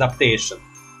 I know it's adaptation.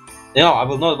 You know, I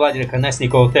will not bloody recognize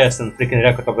Nicole Test and freaking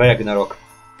Record of Ragnarok.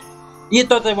 You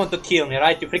totally want to kill me,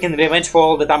 right? You freaking revenge for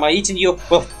all the time I'm eating you?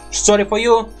 Well, sorry for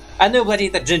you. I know you bloody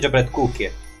eat a gingerbread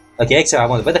cookie. Okay, actually I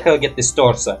wonder where the hell get this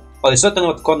torso? Well, it's certainly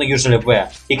what Connor usually wear.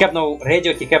 He have no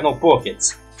radio, he have no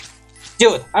pockets.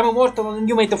 Dude, I'm immortal and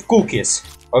you made of cookies.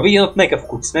 Or we not make of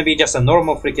cookies, maybe just a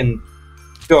normal freaking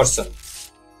person.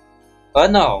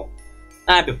 But no.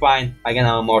 I'll be fine, again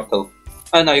I'm immortal.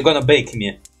 Oh no, you're gonna bake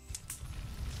me.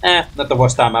 Not the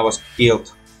worst time I was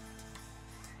killed.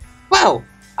 Wow!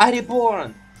 I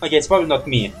reborn! Okay, it's probably not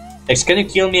me. Actually, can you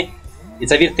kill me?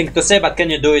 It's a weird thing to say, but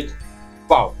can you do it?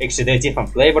 Wow, actually they're different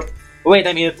flavored. Wait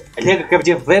a minute, Lego have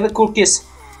different flavored cookies?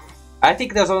 I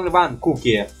think there's only one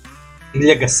cookie in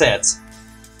Lego sets.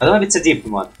 I don't know if it's a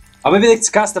different one. Or maybe it's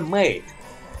custom made.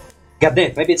 God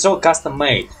damn it, maybe it's all custom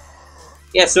made.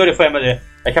 Yeah, sorry family,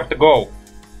 I have to go.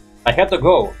 I have to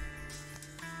go.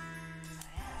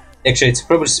 Actually, it's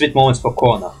probably sweet moments for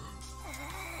Connor.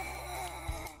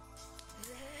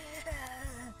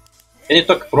 Can you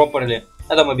talk properly?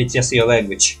 I don't know, maybe it's just your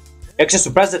language. Actually,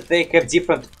 surprised that they have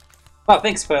different... Oh,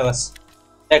 thanks fellas.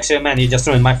 Actually, man, you just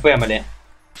ruined my family.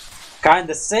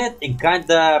 Kinda sad and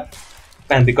kinda...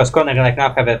 Man, because Connor like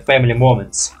now have a family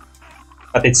moments.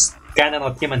 But it's kinda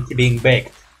not him and he being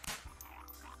baked.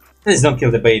 Please don't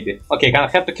kill the baby. Okay,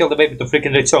 gonna have to kill the baby to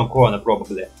freaking return Connor,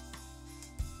 probably.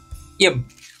 Yeah.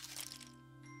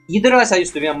 You didn't realize I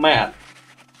used to be a man.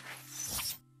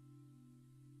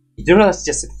 You didn't realize it's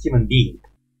just a human being.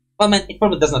 Well, man, it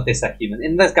probably does not taste like human.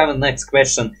 And let's come to the next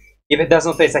question. If it does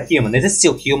not taste like human, is it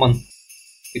still human?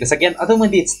 Because again, I don't know,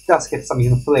 maybe it does have some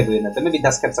human flavor in it, or maybe it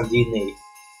does have some DNA.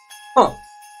 Huh.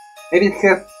 Maybe it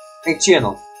has a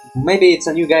channel. Maybe it's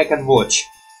a new guy I can watch.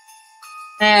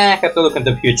 I have to look at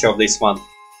the future of this one.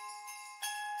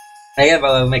 Again,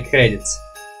 well, I'll make credits.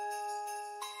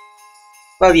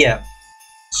 Well, yeah.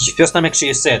 First time actually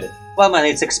you said it. Well, man,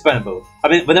 it's expandable. I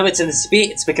mean, whenever it's in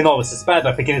SCP, it's freaking always expandable.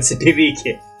 I think it's SCP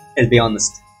Wiki. Let's be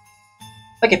honest.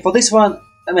 Okay, for this one,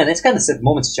 I mean, it's kind of sad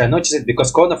moments which I noticed it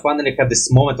because Connor finally had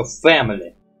this moment of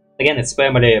family. Again, it's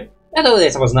family. I know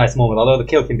this was a nice moment, although they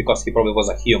killed him because he probably was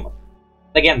a human.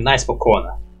 Again, nice for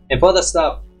Connor. And for other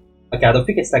stuff, okay, I don't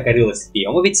think it's like a real SCP,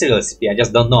 or maybe it's a real SCP, I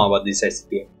just don't know about this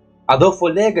SCP. Although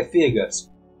for Lego figures,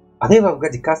 are they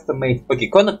already custom made? Okay,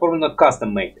 Connor probably not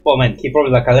custom made. Oh man, he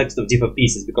probably like collected of different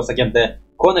pieces, because again, the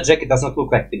Connor jacket does not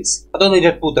look like this. I don't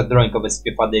even put a drawing of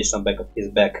SCP Foundation on back of his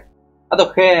back.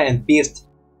 Although hair and beard,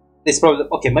 this probably,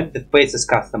 okay, maybe the face is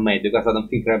custom made, because I don't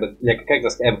think like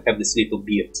characters ever have this little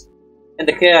beard. And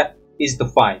the hair is to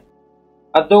find.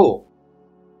 Although,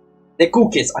 the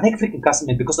cookies are like freaking custom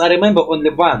made, because I remember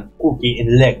only one cookie in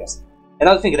Legos. And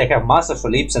I don't think they have muscles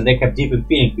or lips and they have different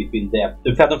feeling between them.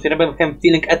 I don't remember them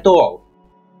feeling at all.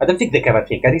 I don't think they have a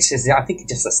thing. I think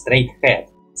it's just a straight head.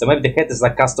 So maybe the head is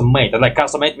like custom made. Or like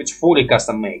custom made which fully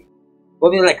custom made. Or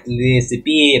maybe like the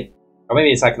SCP. Or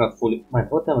maybe it's like not fully. Man,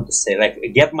 what I want to say? Like,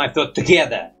 get my thought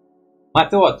together. My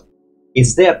thought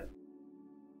is that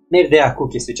maybe there are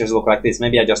cookies which just look like this.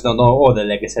 Maybe I just don't know all the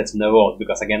Lego sets in the world.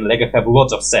 Because again, Lego have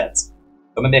lots of sets.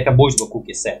 So maybe I have multiple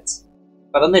cookie sets.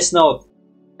 But on this note,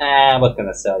 what can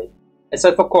I say? It's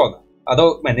like for Connor.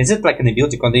 Although, man, is it like an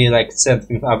ability when they like send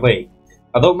him away?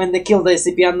 Although, man, they killed the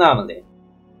SCP Anomaly.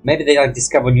 Maybe they like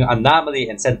discover new anomaly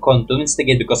and send Connor to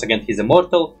investigate because again he's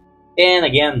immortal. And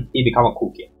again, he become a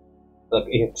cookie. Look,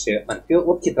 actually, man,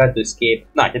 what he tried to escape?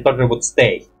 Nah, he probably would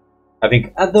stay. I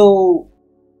think, although...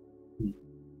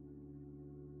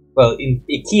 Well, in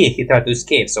IKEA he tried to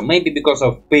escape, so maybe because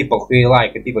of people who he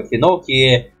like and people he know,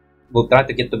 he will try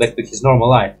to get back to his normal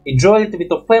life. Enjoy a little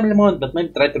bit of family moment, but maybe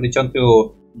try to return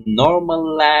to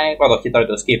normal life. Although he tried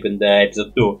to escape in the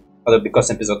episode 2. Although because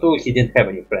in episode 2 he didn't have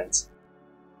any friends.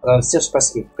 I'm still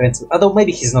surprised he friends. Although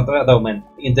maybe he's not, although man,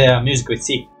 in the music we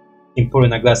see him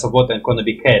pouring a glass of water and gonna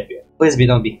be happy. Please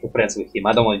don't be friends with him.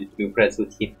 I don't want you to be friends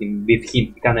with him.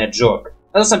 He kinda a joke.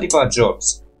 I know some people are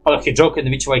jokes. Although he joked in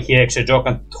which way he actually joked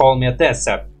and called me a test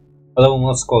subject. Although he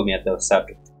almost called me a test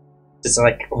subject. It's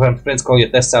like when friends call you a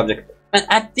test subject. Man,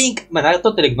 I think, man, I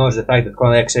totally ignore the fact that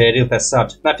Connor actually a real test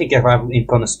subject. I think if I'm in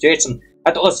Connor's situation,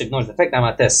 I'd also ignore the fact that I'm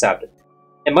a test subject.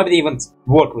 And maybe even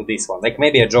work with this one. Like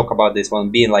maybe a joke about this one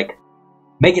being like,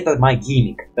 make it my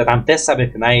gimmick that I'm test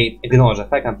subject and I acknowledge the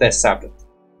fact I'm test subject.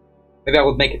 maybe I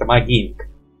would make it my gimmick.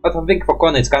 But I think for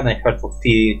Connor it's kinda hurtful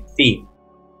theme.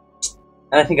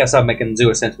 And I think I start making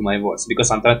 0 sense with my words,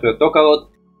 because I'm trying to talk a lot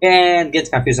and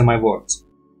get confused on my words.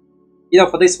 You know,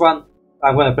 for this one,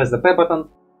 I'm gonna press the play button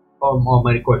on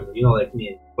my recording, you know, like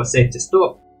me, for safety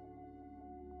stop.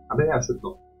 Maybe I should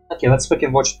know. Okay, let's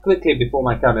freaking watch it quickly before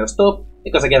my camera stops,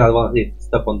 because again I want it to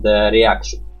stop on the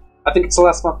reaction. I think it's the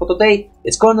last one for today.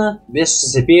 It's Connor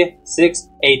vs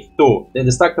S1Ep6-S1Ep7, the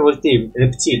indestructible team,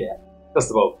 Reptilia. First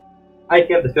of all, I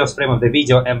have the first frame of the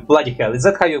video and bloody hell, is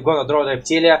that how you're gonna draw the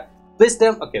Reptilia? Please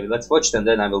tell. Okay, let's watch it and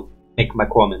then I will make my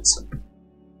comments.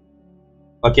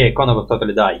 Okay, Connor will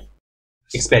totally die.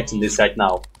 Expecting this right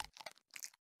now.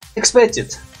 Expect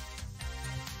it.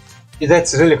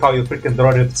 That's really how you freaking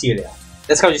draw Reptilia.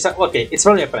 That's how you say. Okay, it's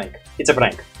really a prank. It's a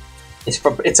prank.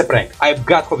 It's a prank. I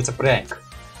God hope it's a prank.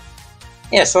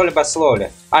 Yeah, slowly but slowly.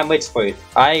 I'm waiting for it.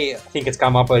 I think it's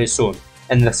come up very soon.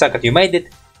 And the second you made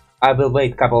it, I will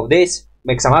wait a couple of days,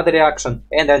 make some other reaction,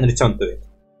 and then return to it.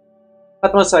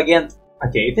 But also again,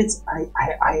 okay, if it's,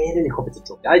 I really hope it's a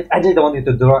joke. I really don't want you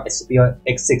to draw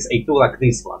S1Ep6-S1Ep7 like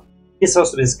this one. It's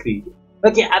supposed to be creepy.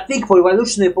 Okay, I think for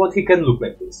evolutionary point he can look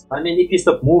like this. I mean, if he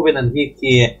stop moving and if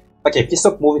he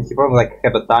stop moving, he probably like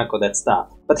have a tank or that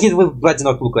stuff. But he will bloody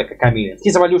not look like a chameleon.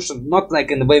 His evolution, not like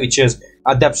in the way which is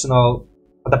adaptation.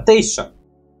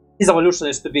 His evolution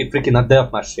is to be freaking a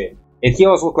death machine. And he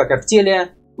always look like a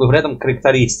reptilia with random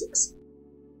characteristics.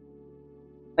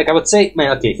 Like I would say,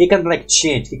 man, okay, he can like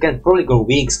change, he can probably grow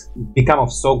wings, become a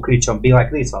soul creature and be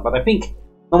like this one, but I think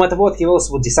no matter what, he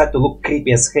also would decide to look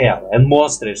creepy as hell, and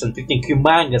monstrous, and freaking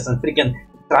humongous, and freaking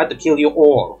try to kill you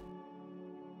all.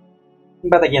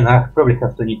 But again, I probably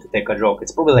have to need to take a joke.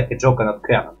 It's probably like a joke and not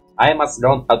canon. I must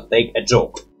learn how to take a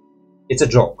joke. It's a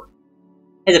joke.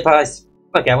 And the price,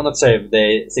 okay, I will not say if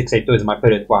the 682 is my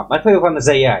favorite one. My favorite one is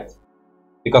AI,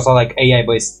 because I like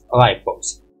AI-based life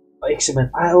forms. But actually,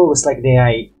 man, I always like the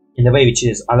AI in the way which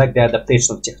is, I like the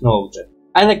adaptation of technology.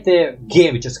 I like the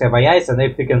game which just have AIs and they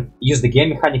freaking use the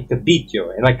game mechanic to beat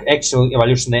you, and like actual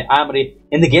evolutionary armory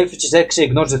in the game which is actually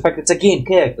ignores the fact it's a game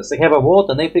characters. They have a world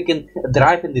and they freaking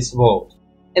drive in this world.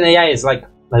 And AI is like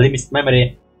a limited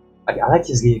memory. I like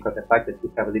his game because the fact that he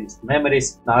have limited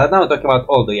memories. Now I'm talking about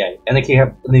all the AI, and like he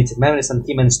have limited memories and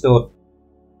he managed to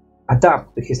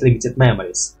adapt to his limited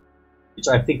memories, which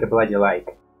I think I bloody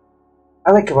like.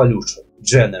 I like evolution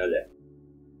generally.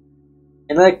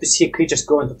 And I like to see creatures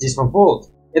go into different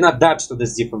world and adapt to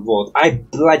this different world. I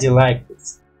bloody like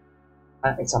this.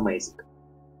 It's amazing.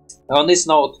 On this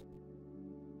note,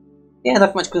 yeah,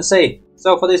 not much can say.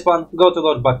 So for this one, go to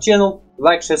Lord Buck channel,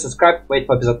 like, share, subscribe, wait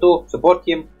for episode 2, support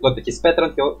him, go to his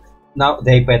Patreon, now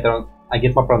their Patreon, I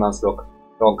get my pronouns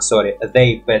wrong, sorry,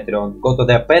 their Patreon, go to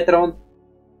their Patreon,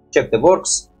 check the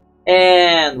works,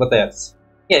 and what else?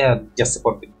 Yeah, just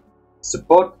support him.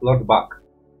 Support Lord Buck.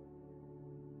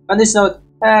 On this note,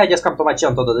 just come to my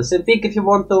channel to do the same thing if you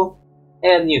want to.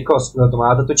 And you of course go to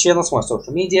my other 2 channels, my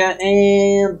social media,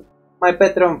 and my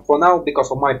Patreon for now, because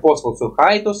of my possible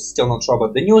hiatus, still not sure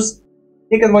about the news.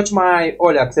 You can watch my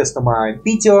early access to my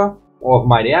video of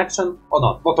my reaction, or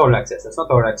not early access, it's not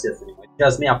early access anymore.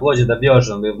 Just me uploaded the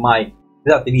version with my,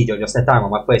 without the video, just the time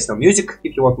on my place no music.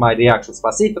 If you want my reaction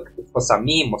specific, for some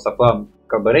meme or some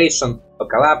collaboration, or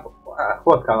collab,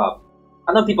 what collab?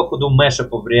 I know people who do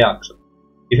mashup of reaction.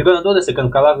 If you're gonna do this, you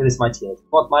can collect this material. If you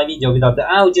want my video without the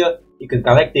audio, you can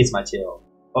collect this material.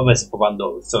 Obviously for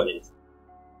 $1, sorry.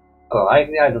 Oh, I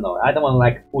don't know, I don't want to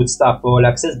like put stuff for all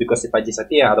access, because if I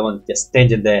disappear, I don't want to just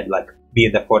stand in there and like be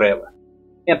there forever.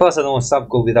 And plus I don't want stuff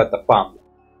go without the thumb.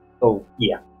 So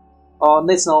yeah. On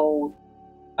this note,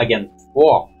 again,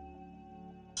 whoa.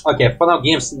 Okay, for now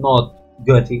games not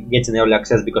good getting early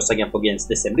access, because again for games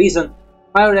the same reason.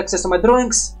 My early access to my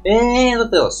drawings, and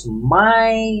what else?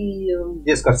 My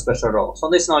Discord special role. So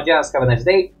on this note, just have a nice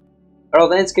day. Roll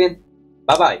the end screen.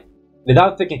 Bye bye.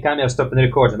 Without freaking camera stopping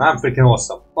recording, I'm freaking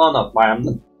awesome. Well, I'm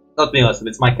not me awesome,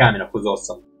 it's my camera who's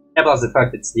awesome. And plus the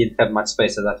fact it didn't have much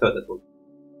space as I thought it would.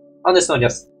 On this note,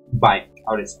 just bye. I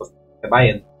already supposed to say bye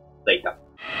and later.